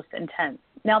the most intense.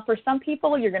 Now, for some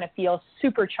people, you're going to feel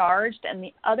supercharged, and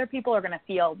the other people are going to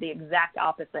feel the exact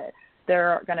opposite.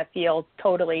 They're going to feel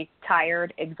totally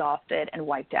tired, exhausted, and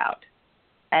wiped out.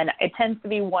 And it tends to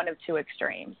be one of two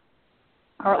extremes,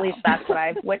 or at least that's what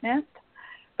I've witnessed.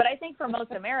 But I think for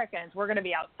most Americans, we're going to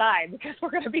be outside because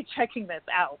we're going to be checking this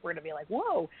out. We're going to be like,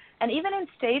 whoa. And even in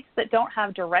states that don't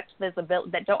have direct visibility,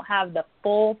 that don't have the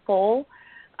full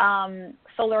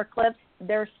solar eclipse,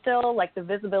 there's still, like, the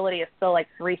visibility is still like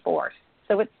 3/4.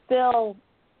 So it's still,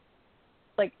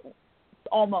 like,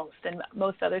 almost. In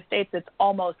most other states, it's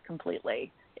almost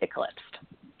completely eclipsed.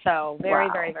 So very,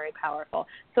 very, very powerful.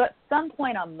 So at some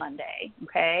point on Monday,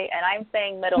 okay, and I'm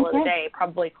saying middle of the day,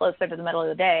 probably closer to the middle of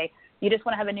the day, you just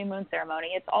want to have a new moon ceremony.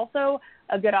 It's also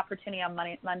a good opportunity on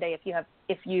Monday if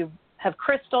you have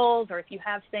crystals, or if you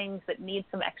have things that need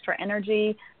some extra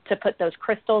energy, to put those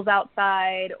crystals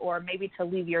outside, or maybe to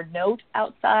leave your note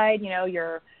outside, you know,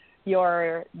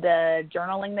 the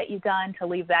journaling that you've done, to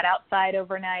leave that outside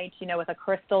overnight, you know, with a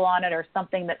crystal on it or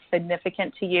something that's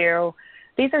significant to you.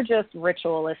 These are just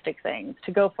ritualistic things.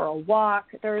 To go for a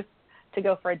walk, to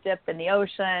go for a dip in the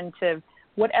ocean, to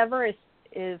whatever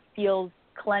feels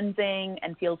cleansing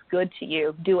and feels good to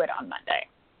you, do it on Monday.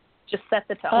 Just set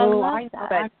the tone.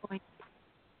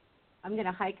 I'm going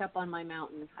to hike up on my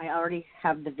mountain. I already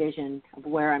have the vision of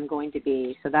where I'm going to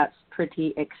be, so that's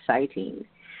pretty exciting.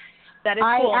 That is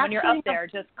cool. When you're up there,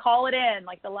 just call it in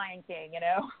like the Lion King, you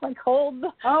know? Like hold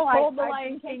the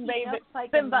Lion King baby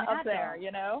Simba up there,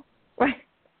 you know? Right.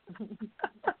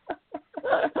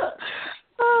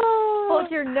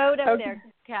 Hold your note up there,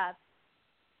 Kath.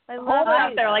 Hold it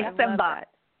up there like Simba.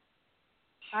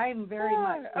 I'm very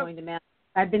much going to manifest.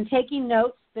 I've been taking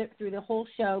notes through the whole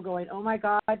show, going, oh my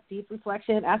God, deep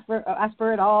reflection, ask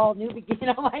for it all, new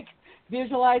beginning. I'm like,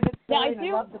 visualize it. Yeah,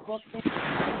 I love the book.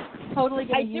 Totally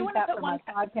going to use that for my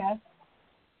podcast.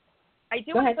 I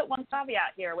do want to put one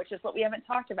caveat here, which is what we haven't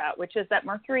talked about, which is that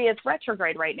Mercury is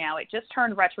retrograde right now. It just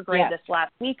turned retrograde this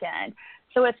last weekend.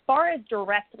 So as far as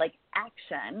direct, like,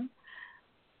 action,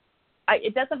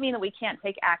 it doesn't mean that we can't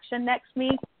take action next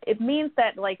week. It means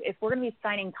that, like, if we're going to be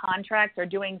signing contracts or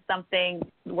doing something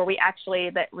where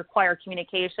that require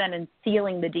communication and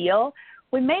sealing the deal,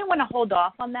 we may want to hold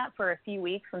off on that for a few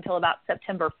weeks until about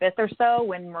September 5th or so,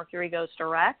 when Mercury goes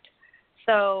direct.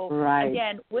 So,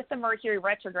 again, with the Mercury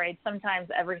retrograde, sometimes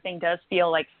everything does feel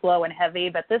like slow and heavy,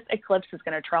 but this eclipse is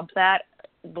going to trump that,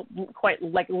 quite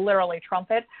like literally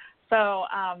trump it. So,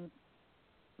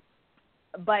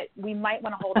 but we might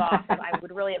want to hold off. I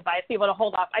would really advise people to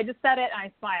hold off. I just said it and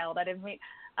I smiled. I didn't mean,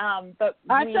 but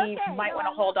we might want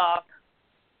to hold off.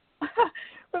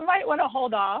 We might want to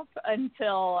hold off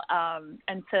until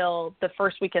the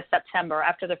first week of September,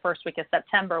 after the first week of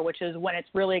September, which is when it's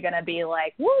really going to be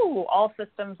like, woo, all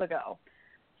systems a go.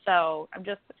 So I'm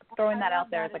just throwing that out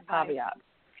there as a caveat.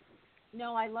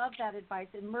 No, I love that advice.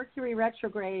 And Mercury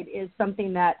retrograde is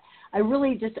something that I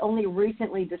really just only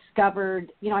recently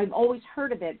discovered. You know, I've always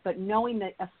heard of it, but knowing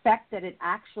the effect that it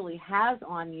actually has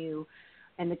on you,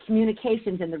 and the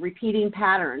communications and the repeating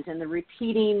patterns and the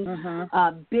repeating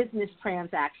business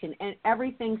transaction, and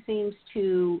everything seems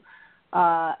to,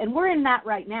 and we're in that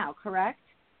right now, correct?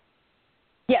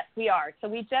 Yes, we are.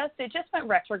 So it just went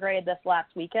retrograde this last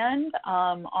weekend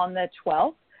on the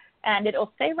 12th, and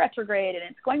it'll stay retrograde, and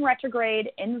it's going retrograde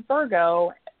in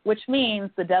Virgo, which means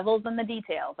the devil's in the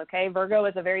details, okay? Virgo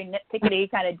is a very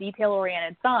nitpicky kind of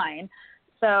detail-oriented sign.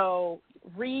 So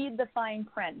read the fine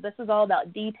print. This is all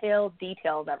about details,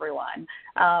 everyone.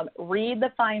 Read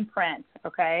the fine print,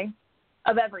 okay,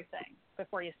 of everything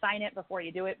before you sign it, before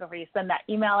you do it, before you send that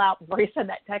email out, before you send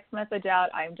that text message out.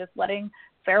 I'm just letting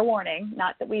fair warning,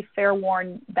 not that we fair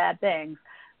warn bad things,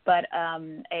 but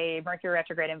a Mercury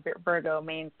retrograde in Virgo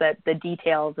means that the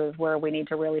details is where we need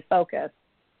to really focus.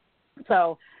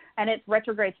 So, and it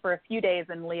retrogrades for a few days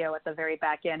in Leo at the very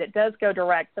back end. It does go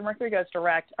direct. The Mercury goes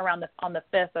direct on the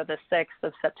 5th or the 6th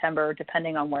of September,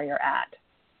 depending on where you're at.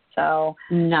 So,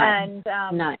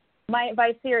 my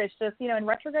advice here is just, in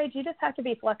retrograde, you just have to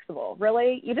be flexible.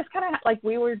 Really, you just kind of, like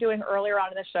we were doing earlier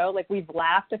on in the show, like we've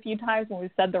laughed a few times when we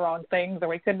said the wrong things or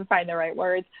we couldn't find the right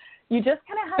words. You just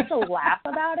kind of have to laugh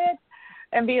about it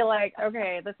and be like,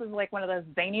 okay, this is like one of those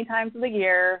zany times of the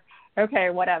year. Okay,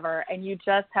 whatever. And you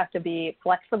just have to be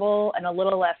flexible and a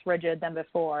little less rigid than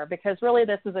before, because really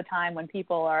this is a time when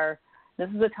this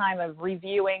is a time of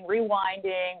reviewing,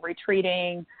 rewinding,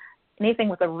 retreating, anything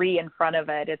with a re in front of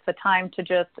it. It's a time to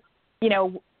just,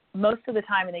 most of the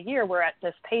time in the year we're at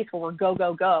this pace where we're go,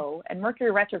 go, go. And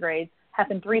Mercury retrogrades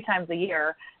happen 3 times a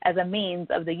year as a means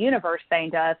of the universe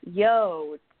saying to us,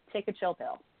 yo, take a chill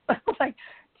pill. Like,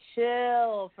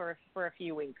 chill for a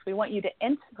few weeks. We want you to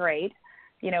integrate.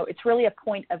 It's really a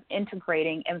point of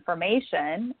integrating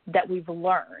information that we've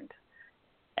learned.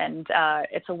 And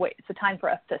it's a time for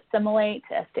us to assimilate,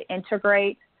 us to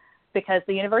integrate, because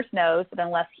the universe knows that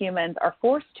unless humans are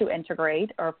forced to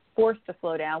integrate or forced to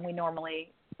slow down, we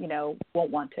normally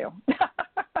won't want to.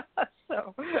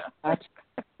 So,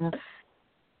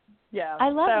 yeah. I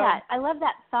love that. I love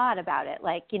that thought about it.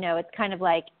 Like, it's kind of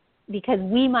like, because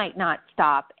we might not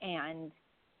stop and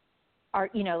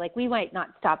we might not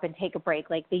stop and take a break.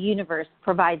 Like the universe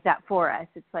provides that for us.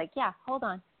 It's like, yeah, hold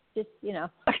on. Just, Yeah.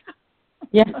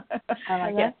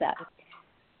 I love that.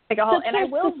 And I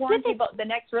will warn people, the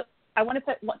next, I want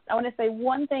to say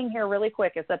one thing here really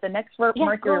quick is that the next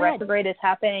Mercury retrograde is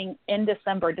happening in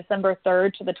December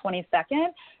 3rd to the 22nd.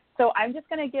 So I'm just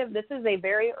going to give, this is a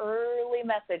very early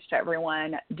message to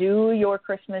everyone. Do your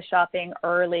Christmas shopping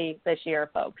early this year,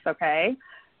 folks, okay?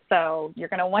 So you're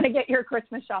going to want to get your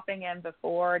Christmas shopping in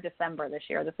before December this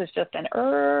year. This is just an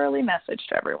early message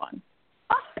to everyone.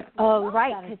 Oh,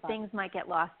 right, because things might get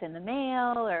lost in the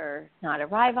mail or not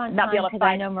arrive on time, because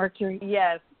I know Mercury.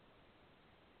 Yes.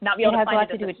 Not be able to find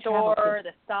it at the store.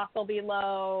 The stock will be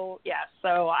low. Yes.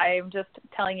 So I'm just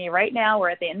telling you right now, we're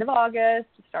at the end of August.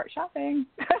 Start shopping.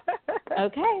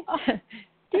 Okay.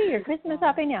 Do your Christmas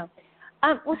shopping now.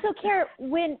 Well, so Carrie,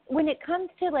 when it comes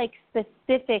to like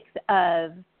specifics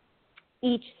of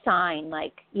each sign,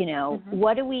 like,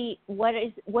 what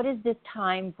does this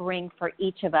time bring for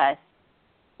each of us?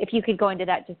 If you could go into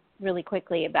that just really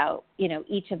quickly about,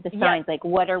 each of the signs, like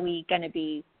what are we going to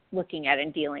be looking at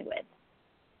and dealing with?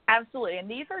 Absolutely. And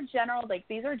these are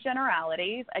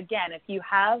generalities. Again, if you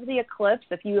have the eclipse,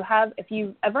 if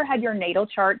you've ever had your natal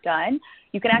chart done,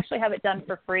 you can actually have it done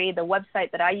for free. The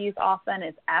website that I use often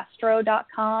is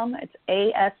astro.com. It's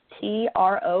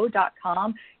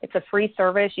astro.com. It's a free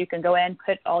service. You can go in,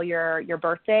 put all your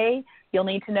birthday. You'll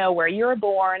need to know where you were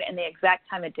born and the exact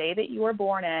time of day that you were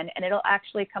born in, and it'll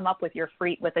actually come up with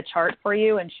with a chart for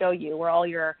you and show you where all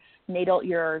your natal,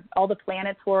 all the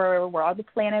planets were, where all the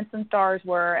planets and stars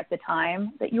were at the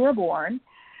time that you were born.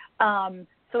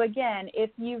 So again, if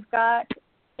you've got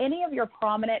any of your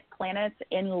prominent planets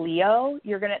in Leo,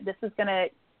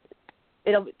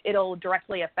 it'll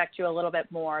directly affect you a little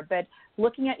bit more. But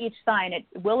looking at each sign, it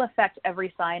will affect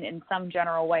every sign in some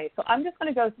general way. So I'm just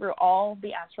going to go through all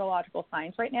the astrological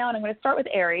signs right now, and I'm going to start with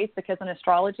Aries, because in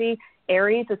astrology,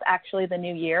 Aries is actually the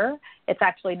new year. It's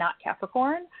actually not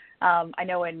Capricorn. I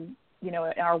know in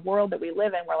our world that we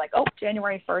live in, we're like, oh,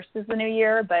 January 1st is the new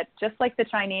year, but just like the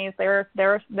Chinese, their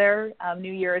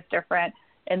new year is different.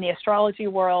 In the astrology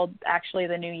world, actually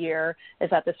the new year is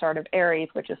at the start of Aries,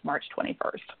 which is March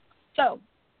 21st. So,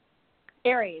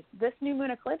 Aries, this new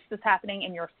moon eclipse is happening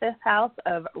in your 5th house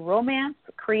of romance,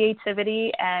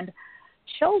 creativity, and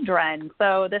children.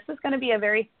 So this is going to be a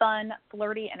very fun,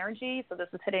 flirty energy. So this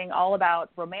is hitting all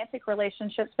about romantic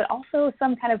relationships, but also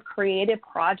some kind of creative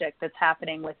project that's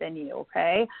happening within you,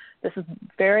 okay? This is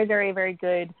very, very, very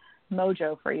good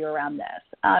mojo for you around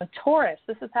this. Taurus,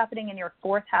 this is happening in your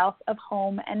 4th house of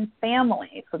home and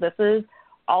family. So this is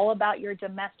all about your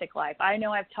domestic life. I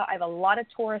know I have a lot of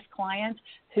Taurus clients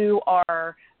who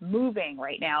are moving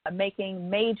right now and making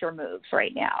major moves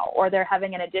right now, or they're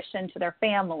having an addition to their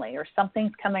family, or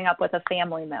something's coming up with a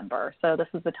family member. So this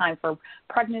is the time for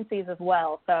pregnancies as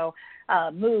well. So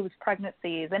moves,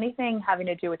 pregnancies, anything having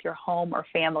to do with your home or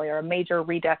family, or a major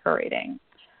redecorating.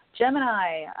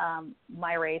 Gemini,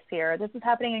 my race here, this is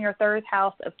happening in your 3rd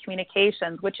house of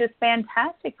communications, which is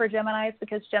fantastic for Geminis,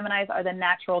 because Geminis are the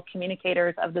natural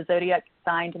communicators of the zodiac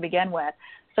sign to begin with.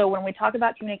 So when we talk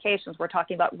about communications, we're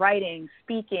talking about writing,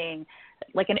 speaking,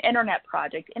 like an internet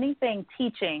project, anything,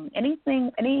 teaching,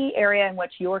 any area in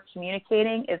which you're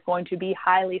communicating is going to be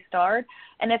highly starred.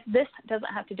 And if this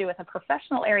doesn't have to do with a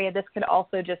professional area, this could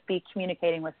also just be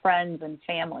communicating with friends and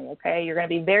family, okay? You're going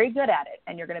to be very good at it,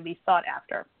 and you're going to be sought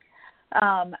after.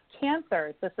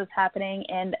 Cancers, this is happening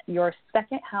in your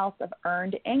 2nd house of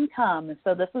earned income.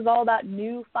 So this is all about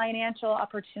new financial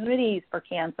opportunities for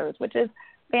Cancers, which is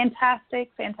fantastic,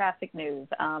 fantastic news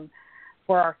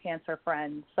for our Cancer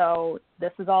friends. So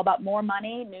this is all about more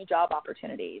money, new job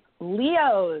opportunities.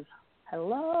 Leos,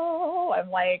 hello.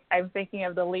 I'm thinking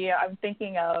of the Leo. I'm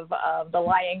thinking of the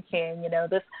Lion King.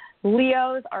 This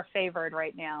Leos are favored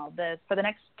right now. For the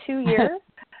next 2 years,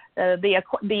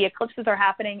 the eclipses are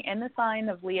happening in the sign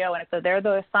of Leo, and so they're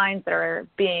those signs that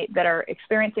are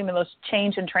experiencing the most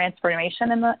change and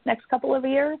transformation in the next couple of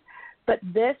years. But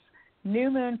this new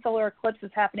moon solar eclipse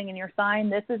is happening in your sign.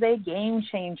 This is a game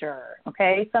changer,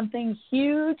 okay? Something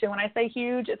huge, and when I say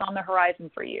huge, it's on the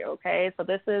horizon for you, okay? So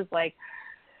this is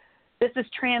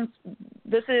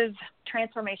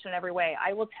transformation in every way.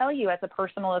 I will tell you, as a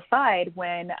personal aside,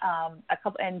 when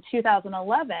in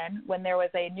 2011, when there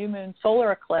was a new moon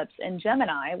solar eclipse in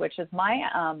Gemini, which is my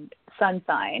sun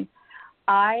sign,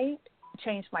 I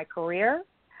changed my career.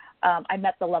 I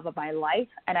met the love of my life,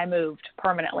 and I moved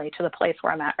permanently to the place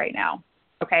where I'm at right now.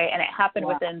 okay? And it happened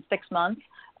within 6 months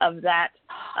of that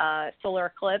solar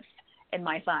eclipse in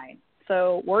my sign.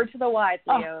 So word to the wise,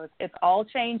 Leos, it's all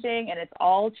changing, and it's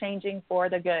all changing for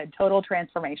the good, total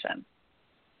transformation.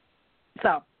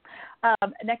 So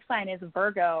next sign is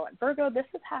Virgo. Virgo, this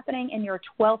is happening in your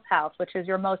 12th house, which is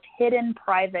your most hidden,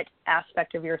 private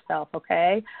aspect of yourself,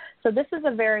 okay? So this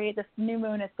new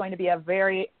moon is going to be a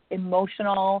very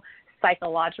emotional,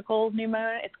 psychological new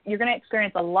moon. You're going to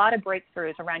experience a lot of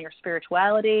breakthroughs around your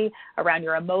spirituality, around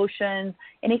your emotions,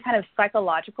 any kind of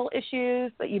psychological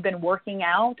issues that you've been working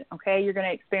out, okay? You're going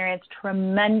to experience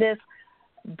tremendous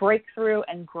breakthrough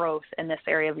and growth in this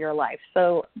area of your life.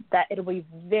 So that it'll be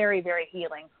very, very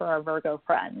healing for our Virgo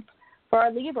friends. For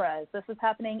our Libras, this is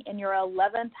happening in your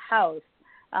 11th house,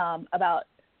 about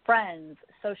friends,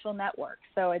 social networks.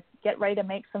 So it's get ready to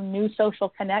make some new social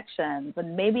connections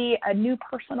and maybe a new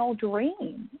personal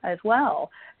dream as well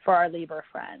for our Libra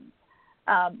friends,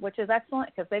 which is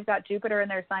excellent because they've got Jupiter in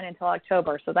their sign until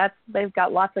October. So they've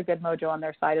got lots of good mojo on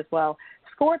their side as well.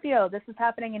 Scorpio, this is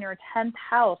happening in your 10th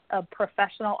house of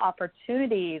professional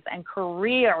opportunities and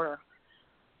career.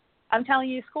 I'm telling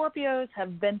you, Scorpios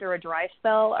have been through a dry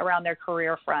spell around their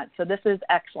career front. So this is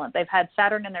excellent. They've had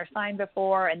Saturn in their sign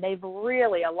before, and a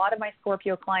lot of my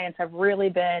Scorpio clients have really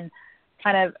been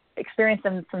kind of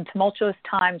experiencing some tumultuous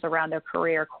times around their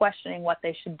career, questioning what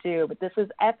they should do. But this is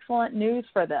excellent news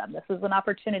for them. This is an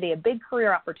opportunity, a big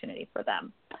career opportunity for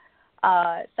them.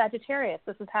 Sagittarius,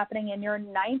 this is happening in your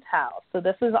 9th house. So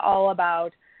this is all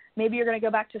about maybe you're going to go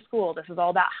back to school. This is all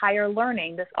about higher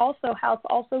learning. This house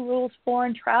also rules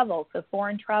foreign travel. So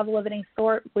foreign travel of any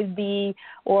sort would be,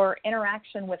 or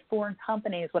interaction with foreign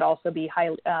companies would also be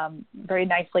very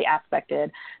nicely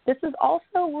aspected. This is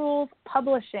also rules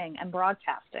publishing and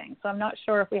broadcasting. So I'm not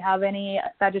sure if we have any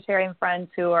Sagittarian friends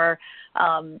who are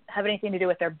have anything to do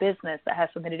with their business that has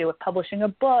something to do with publishing a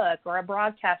book or a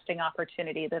broadcasting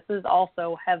opportunity. This is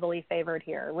also heavily favored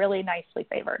here, really nicely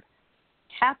favored.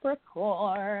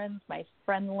 Capricorns, my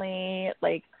friendly,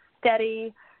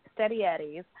 steady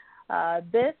eddies.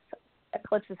 This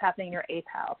eclipse is happening in your 8th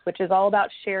house, which is all about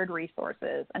shared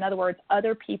resources. In other words,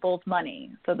 other people's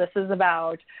money. So this is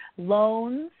about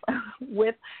loans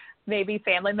with maybe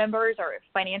family members or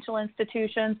financial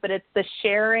institutions, but it's the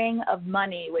sharing of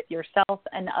money with yourself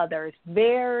and others.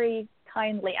 Very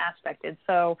kindly aspected.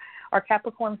 So our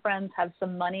Capricorn friends have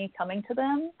some money coming to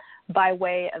them by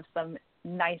way of some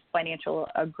nice financial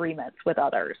agreements with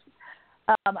others.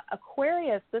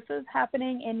 Aquarius, this is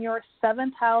happening in your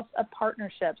 7th house of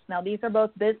partnerships. Now, these are both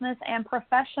business and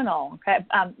professional, okay?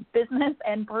 Business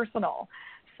and personal.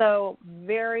 So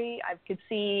I could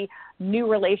see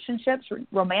new relationships,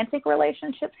 romantic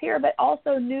relationships here, but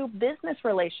also new business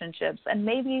relationships, and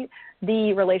maybe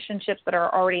the relationships that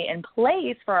are already in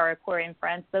place for our Aquarian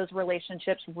friends, those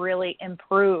relationships really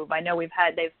improve. I know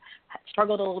they've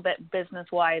struggled a little bit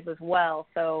business-wise as well,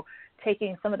 so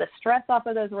taking some of the stress off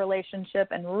of those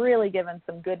relationships and really giving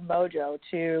some good mojo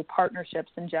to partnerships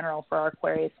in general for our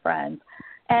Aquarius friends.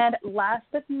 And last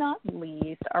but not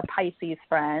least, our Pisces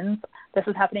friends. This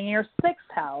is happening in your 6th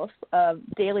house of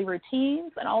daily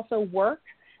routines and also work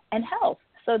and health.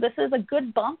 So this is a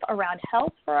good bump around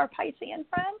health for our Piscean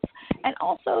friends, and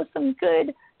also some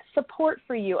good support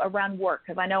for you around work,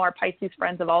 because I know our Pisces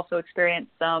friends have also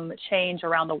experienced some change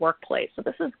around the workplace. So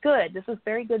this is good. This is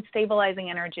very good stabilizing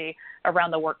energy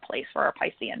around the workplace for our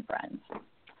Piscean friends.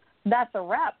 That's a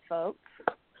wrap, folks.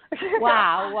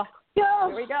 Wow.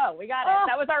 Here we go. We got it.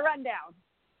 That was our rundown.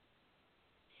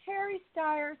 Carrie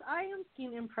Stiers, I am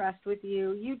being impressed with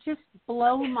you. You just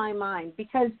blow my mind,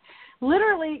 because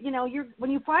literally,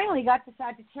 when you finally got to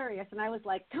Sagittarius, and I was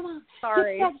like, come on,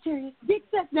 sorry, Sagittarius,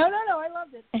 no, I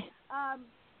loved it.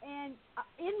 And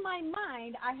in my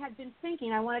mind, I had been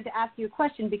thinking I wanted to ask you a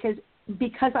question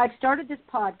because I've started this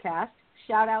podcast.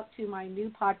 Shout out to my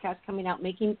new podcast coming out,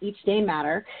 Making Each Day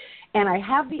Matter, and I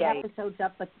have the episodes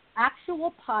up, but the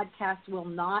actual podcast will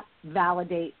not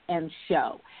validate and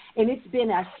show. And it's been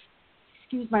a,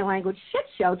 excuse my language, shit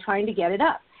show trying to get it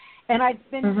up. And I've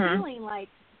been feeling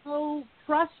so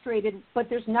frustrated, but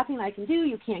there's nothing I can do.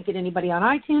 You can't get anybody on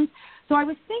iTunes. So I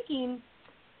was thinking,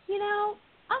 I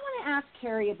want to ask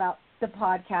Carrie about the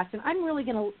podcast, and I'm really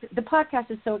the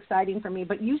podcast is so exciting for me,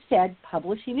 but you said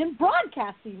publishing and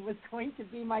broadcasting was going to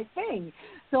be my thing.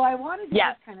 So I wanted to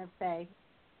just kind of say,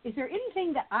 is there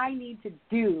anything that I need to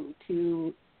do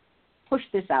to push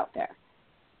this out there?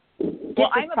 Well,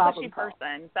 I'm a pushy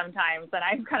person sometimes, and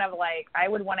I'm kind of like, I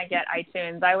would want to get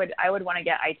iTunes. I would want to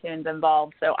get iTunes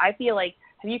involved. So I feel like,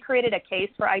 have you created a case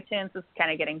for iTunes? This is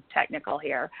kind of getting technical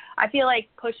here. I feel like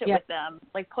push it with them,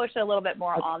 like push it a little bit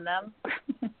more on them.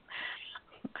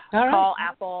 Call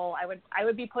Apple. I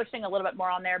would be pushing a little bit more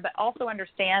on there, but also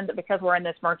understand that because we're in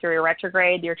this Mercury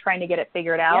retrograde, you're trying to get it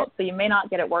figured out. So you may not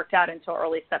get it worked out until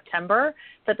early September.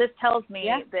 But this tells me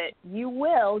that you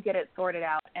will get it sorted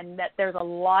out and that there's a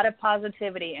lot of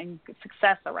positivity and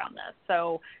success around this.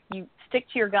 So you stick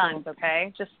to your guns,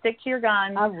 okay? Just stick to your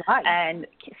guns and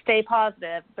stay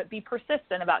positive, but be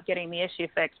persistent about getting the issue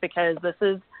fixed because this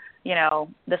is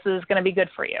going to be good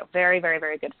for you. Very, very,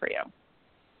 very good for you.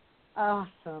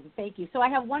 Awesome. Thank you. So I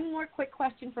have one more quick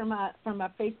question from a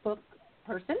Facebook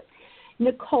person,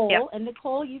 Nicole. Yep. And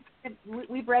Nicole,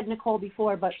 we've read Nicole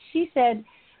before, but she said,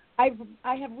 I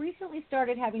have recently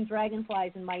started having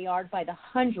dragonflies in my yard by the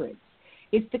hundreds.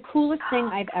 It's the coolest thing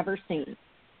I've ever seen.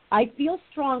 I feel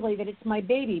strongly that it's my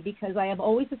baby because I have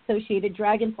always associated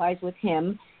dragonflies with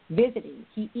him visiting.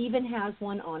 He even has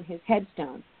one on his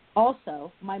headstone.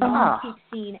 Also, my mom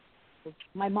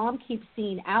keeps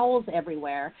seeing owls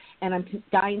everywhere, and I'm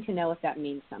dying to know if that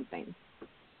means something.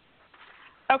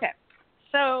 Okay.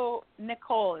 So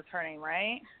Nicole is her name,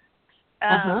 right?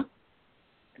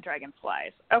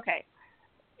 Dragonflies. Okay.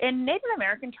 In Native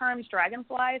American terms,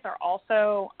 dragonflies are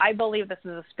also, I believe this is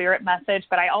a spirit message,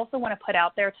 but I also want to put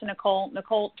out there to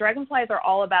Nicole, dragonflies are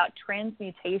all about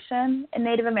transmutation in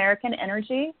Native American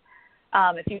energy.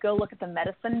 If you go look at the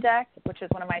medicine deck, which is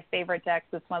one of my favorite decks,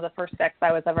 it's one of the first decks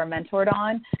I was ever mentored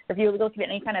on. If you look at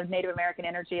any kind of Native American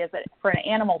energy, is it for an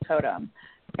animal totem?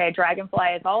 Okay, dragonfly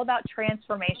is all about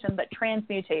transformation, but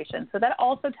transmutation. So that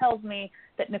also tells me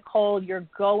that, Nicole, you're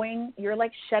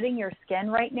like shedding your skin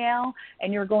right now,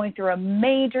 and you're going through a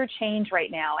major change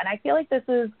right now. And I feel like this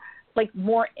is like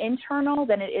more internal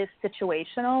than it is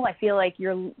situational. I feel like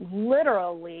you're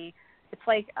literally, it's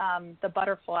like the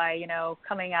butterfly,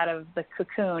 coming out of the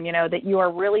cocoon, that you are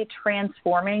really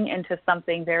transforming into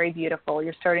something very beautiful.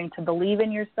 You're starting to believe in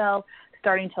yourself,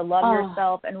 starting to love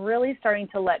yourself, and really starting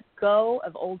to let go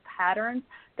of old patterns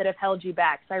that have held you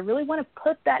back. So I really want to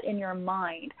put that in your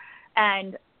mind.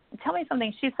 And tell me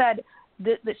something. She said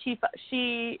that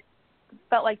she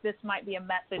felt like this might be a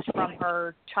message from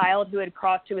her child who had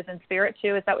crossed, who was in spirit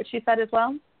too. Is that what she said as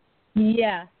well?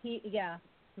 Yeah.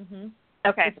 Mm-hmm.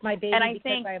 Okay. It's my baby, and I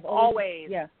think I've always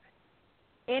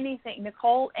anything,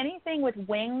 Nicole, anything with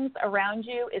wings around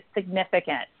you is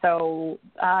significant. So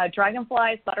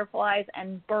dragonflies, butterflies,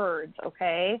 and birds,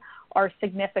 okay, are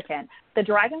significant. The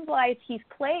dragonflies he's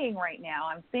playing right now,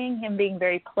 I'm seeing him being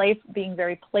very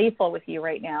playful with you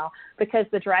right now, because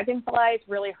the dragonflies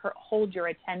really hold your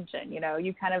attention.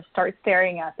 You kind of start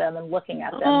staring at them and looking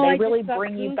at them. They really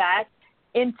bring you back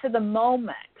into the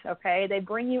moment, okay? They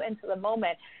bring you into the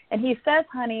moment. And he says,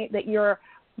 honey, that your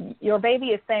baby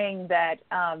is saying that,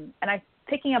 and I'm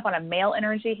picking up on a male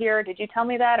energy here. Did you tell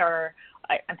me that? Or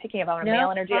I'm picking up on a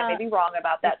male energy. I may be wrong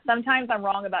about that. Sometimes I'm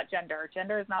wrong about gender.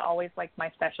 Gender is not always like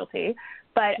my specialty.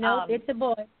 But no, it's a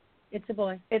boy. It's a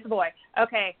boy. It's a boy.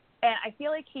 Okay. And I feel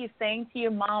like he's saying to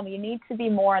you, Mom, you need to be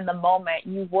more in the moment.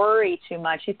 You worry too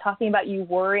much. He's talking about you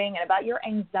worrying and about your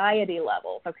anxiety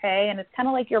levels, okay? And it's kind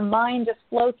of like your mind just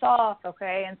floats off,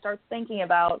 okay, and starts thinking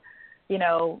about,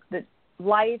 the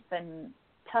life and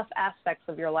tough aspects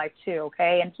of your life too,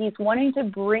 okay? And he's wanting to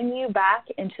bring you back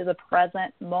into the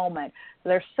present moment. So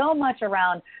there's so much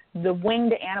around the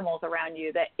winged animals around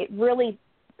you that it really,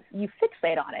 you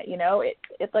fixate on it,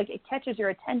 it's like it catches your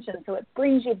attention, so it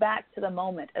brings you back to the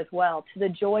moment as well, to the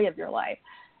joy of your life.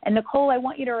 And Nicole, I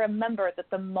want you to remember that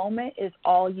the moment is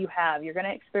all you have. You're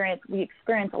going to we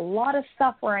experience a lot of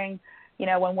suffering.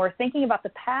 When we're thinking about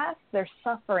the past, there's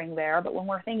suffering there, but when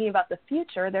we're thinking about the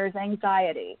future, there's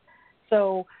anxiety.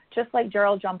 So just like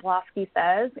Gerald Jampolsky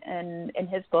says in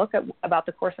his book about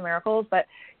the Course in Miracles, but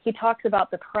he talks about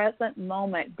the present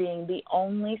moment being the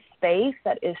only space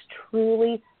that is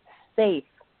truly safe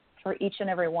for each and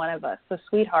every one of us. So,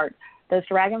 sweetheart, those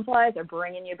dragonflies are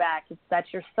bringing you back. That's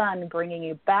your sun bringing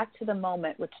you back to the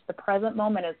moment, which the present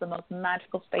moment is the most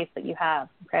magical space that you have,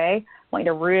 okay? I want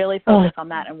you to really focus on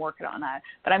that and work on that.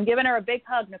 But I'm giving her a big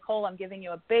hug, Nicole. I'm giving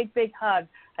you a big, big hug.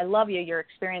 I love you. You're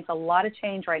experiencing a lot of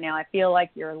change right now. I feel like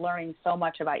you're learning so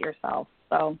much about yourself.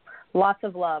 So lots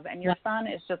of love. And your son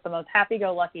is just the most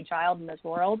happy-go-lucky child in this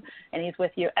world, and he's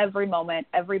with you every moment,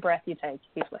 every breath you take.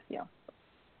 He's with you.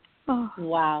 Oh,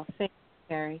 wow. Thank you,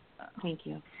 Carrie. Thank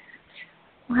you.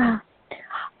 Wow.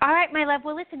 All right, my love.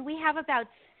 Well, listen, we have about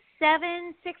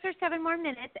 6 or 7 more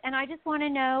minutes, and I just want to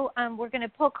know, we're going to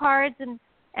pull cards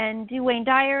and do Wayne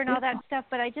Dyer and all that stuff,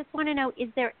 but I just want to know, is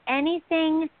there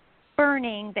anything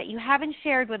burning that you haven't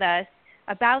shared with us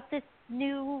about this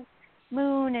new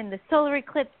moon and the solar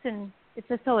eclipse? And it's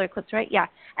a solar eclipse, right? Yeah.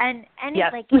 And is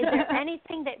there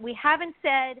anything that we haven't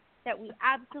said that we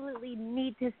absolutely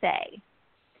need to say?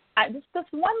 Just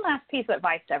one last piece of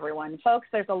advice to everyone. Folks,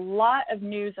 there's a lot of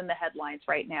news in the headlines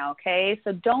right now, okay?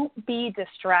 So don't be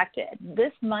distracted.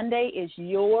 This Monday is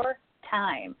your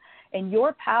time, and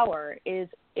your power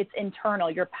it's internal.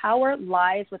 Your power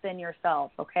lies within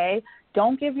yourself, okay?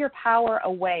 Don't give your power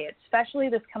away, especially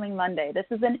this coming Monday. This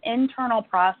is an internal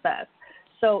process.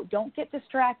 So don't get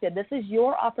distracted. This is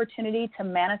your opportunity to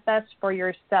manifest for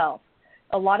yourself.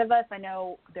 A lot of us, I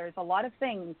know there's a lot of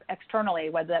things externally,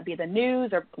 whether that be the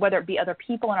news or whether it be other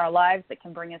people in our lives that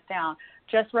can bring us down.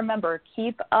 Just remember,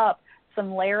 keep up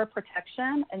some layer of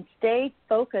protection and stay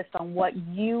focused on what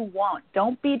you want.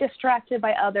 Don't be distracted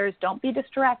by others. Don't be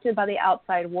distracted by the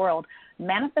outside world.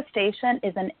 Manifestation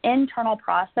is an internal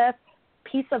process.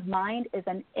 Peace of mind is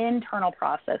an internal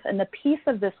process. And the peace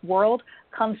of this world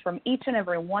comes from each and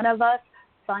every one of us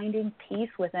finding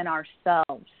peace within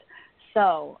ourselves.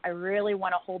 So I really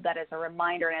want to hold that as a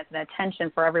reminder and as an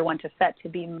attention for everyone to set, to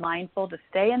be mindful, to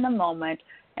stay in the moment,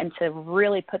 and to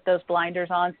really put those blinders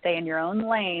on, stay in your own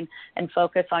lane, and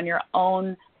focus on your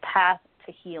own path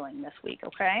to healing this week,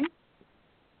 okay?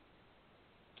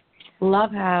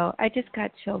 Love how I just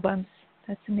got chill bumps.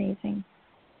 That's amazing.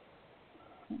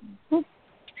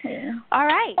 Yeah. All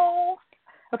right. Oh.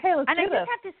 Okay, let's do this. And I just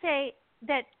have to say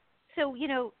that, so,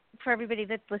 for everybody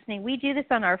that's listening, we do this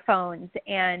on our phones,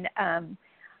 and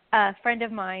a friend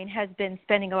of mine has been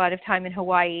spending a lot of time in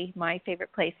Hawaii, my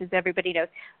favorite place, as everybody knows.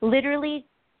 Literally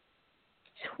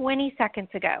 20 seconds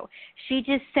ago, she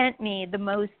just sent me the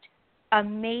most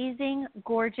amazing,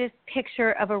 gorgeous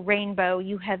picture of a rainbow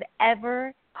you have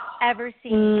ever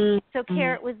seen. So,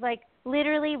 Carrie, it was like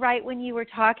literally right when you were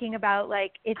talking about,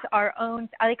 like, it's our own,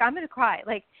 like, I'm going to cry.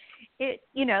 Like, it,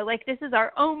 like, this is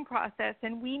our own process,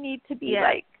 and we need to be,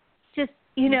 like, just,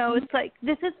 it's like,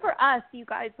 this is for us, you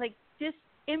guys. Like, just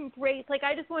embrace, like,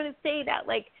 I just want to say that,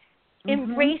 like,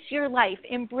 embrace your life.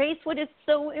 Embrace what is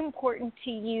so important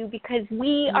to you, because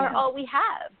we are all we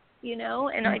have,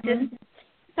 and I just,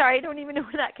 sorry, I don't even know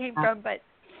where that came from, but.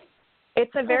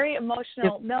 It's a very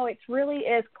emotional, no, it really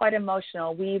is quite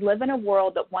emotional. We live in a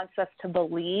world that wants us to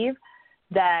believe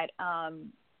that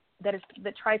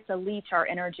that tries to leech our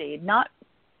energy, not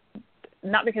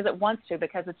because it wants to,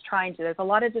 because it's trying to. There's a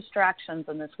lot of distractions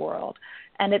in this world,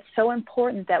 and it's so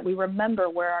important that we remember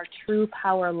where our true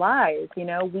power lies.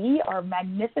 We are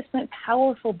magnificent,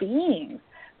 powerful beings,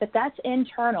 but that's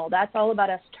internal. That's all about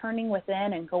us turning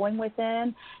within and going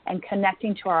within and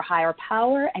connecting to our higher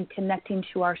power and connecting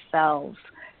to ourselves.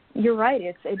 You're right.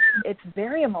 It's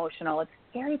very emotional. It's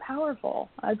very powerful.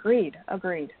 Agreed.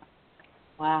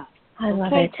 Wow. I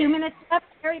love it. it. 2 minutes left.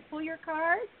 Carrie, pull your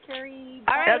cards. Carrie.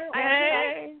 All right.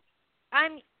 Okay.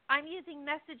 I'm using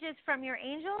messages from your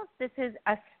angels. This is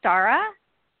Astara.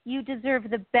 You deserve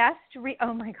the best.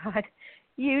 Oh my God.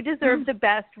 You deserve the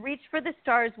best. Reach for the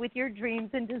stars with your dreams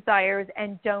and desires,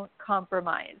 and don't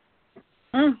compromise.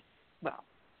 Well,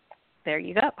 there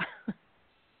you go.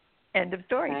 End of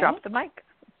story. Okay. Drop the mic.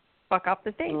 Fuck off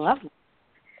the stage. Love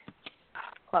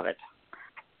it.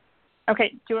 Okay,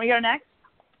 do you want to go next?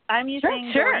 I'm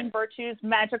using Doreen Virtue's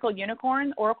Magical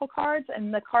Unicorn Oracle cards,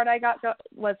 and the card I got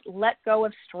was Let Go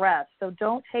of Stress. So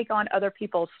don't take on other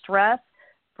people's stress.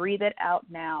 Breathe it out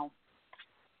now.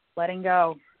 Letting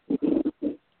go.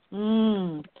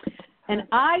 And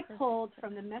I pulled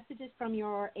from the Messages from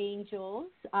Your Angels,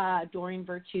 Doreen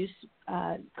Virtue's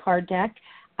card deck.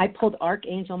 I pulled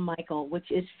Archangel Michael, which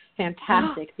is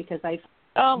fantastic because I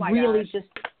really just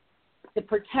the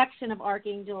protection of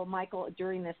Archangel Michael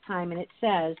during this time. And it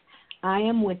says, I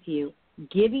am with you,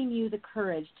 giving you the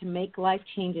courage to make life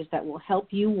changes that will help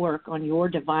you work on your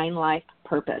divine life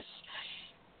purpose.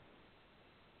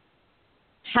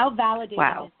 How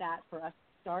validating is that for us?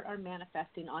 Start our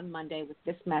manifesting on Monday with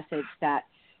this message that,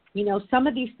 some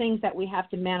of these things that we have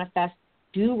to manifest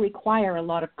do require a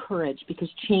lot of courage, because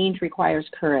change requires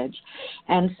courage.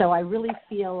 And so I really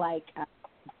feel like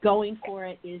going for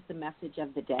it is the message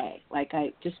of the day. Like,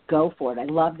 I just go for it. I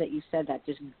love that you said that.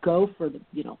 Just go for the,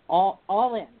 all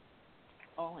in.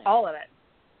 All of it.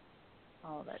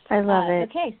 I love it.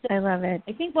 Okay. So I love it.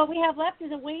 I think what we have left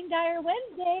is a Wayne Dyer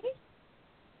Wednesday.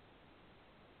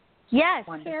 Yes.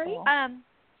 Carrie.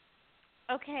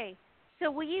 Okay. So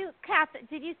will you, Kath,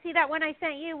 did you see that one I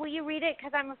sent you? Will you read it?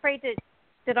 Because I'm afraid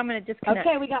that I'm going to disconnect.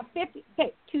 Okay, we got 50.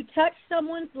 Okay, to touch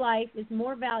someone's life is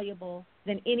more valuable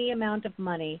than any amount of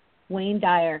money. Wayne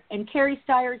Dyer. And Carrie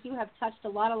Stiers, you have touched a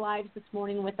lot of lives this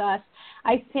morning with us.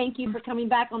 I thank you for coming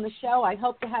back on the show. I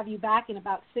hope to have you back in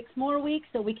about 6 more weeks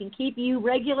so we can keep you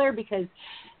regular, because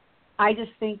I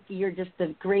just think you're just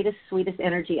the greatest, sweetest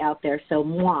energy out there. So,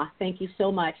 thank you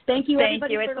so much. Thank you,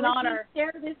 everybody, for It's an listening. honor.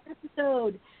 Share this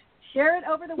episode. Share it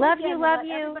over the weekend. Love you. Let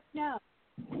everybody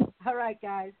know. All right,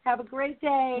 guys. Have a great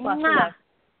day.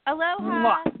 Aloha.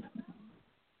 Mwah.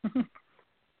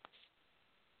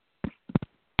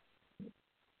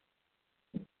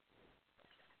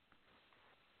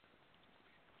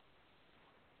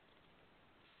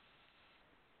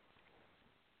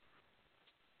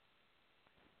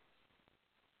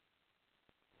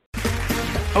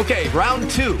 Okay, round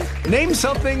 2. Name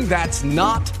something that's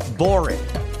not boring.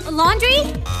 A laundry?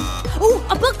 Ooh,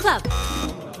 a book club.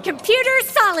 Computer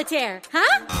solitaire,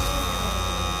 huh?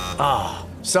 Ah,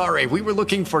 sorry, we were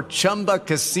looking for Chumba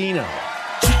Casino.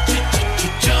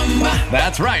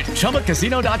 That's right,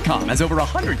 ChumbaCasino.com has over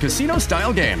 100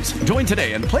 casino-style games. Join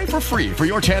today and play for free for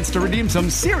your chance to redeem some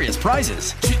serious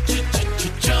prizes.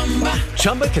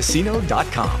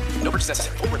 ChumbaCasino.com. No purchase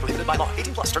necessary. Void where prohibited by law.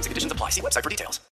 18+ terms and conditions apply. See website for details.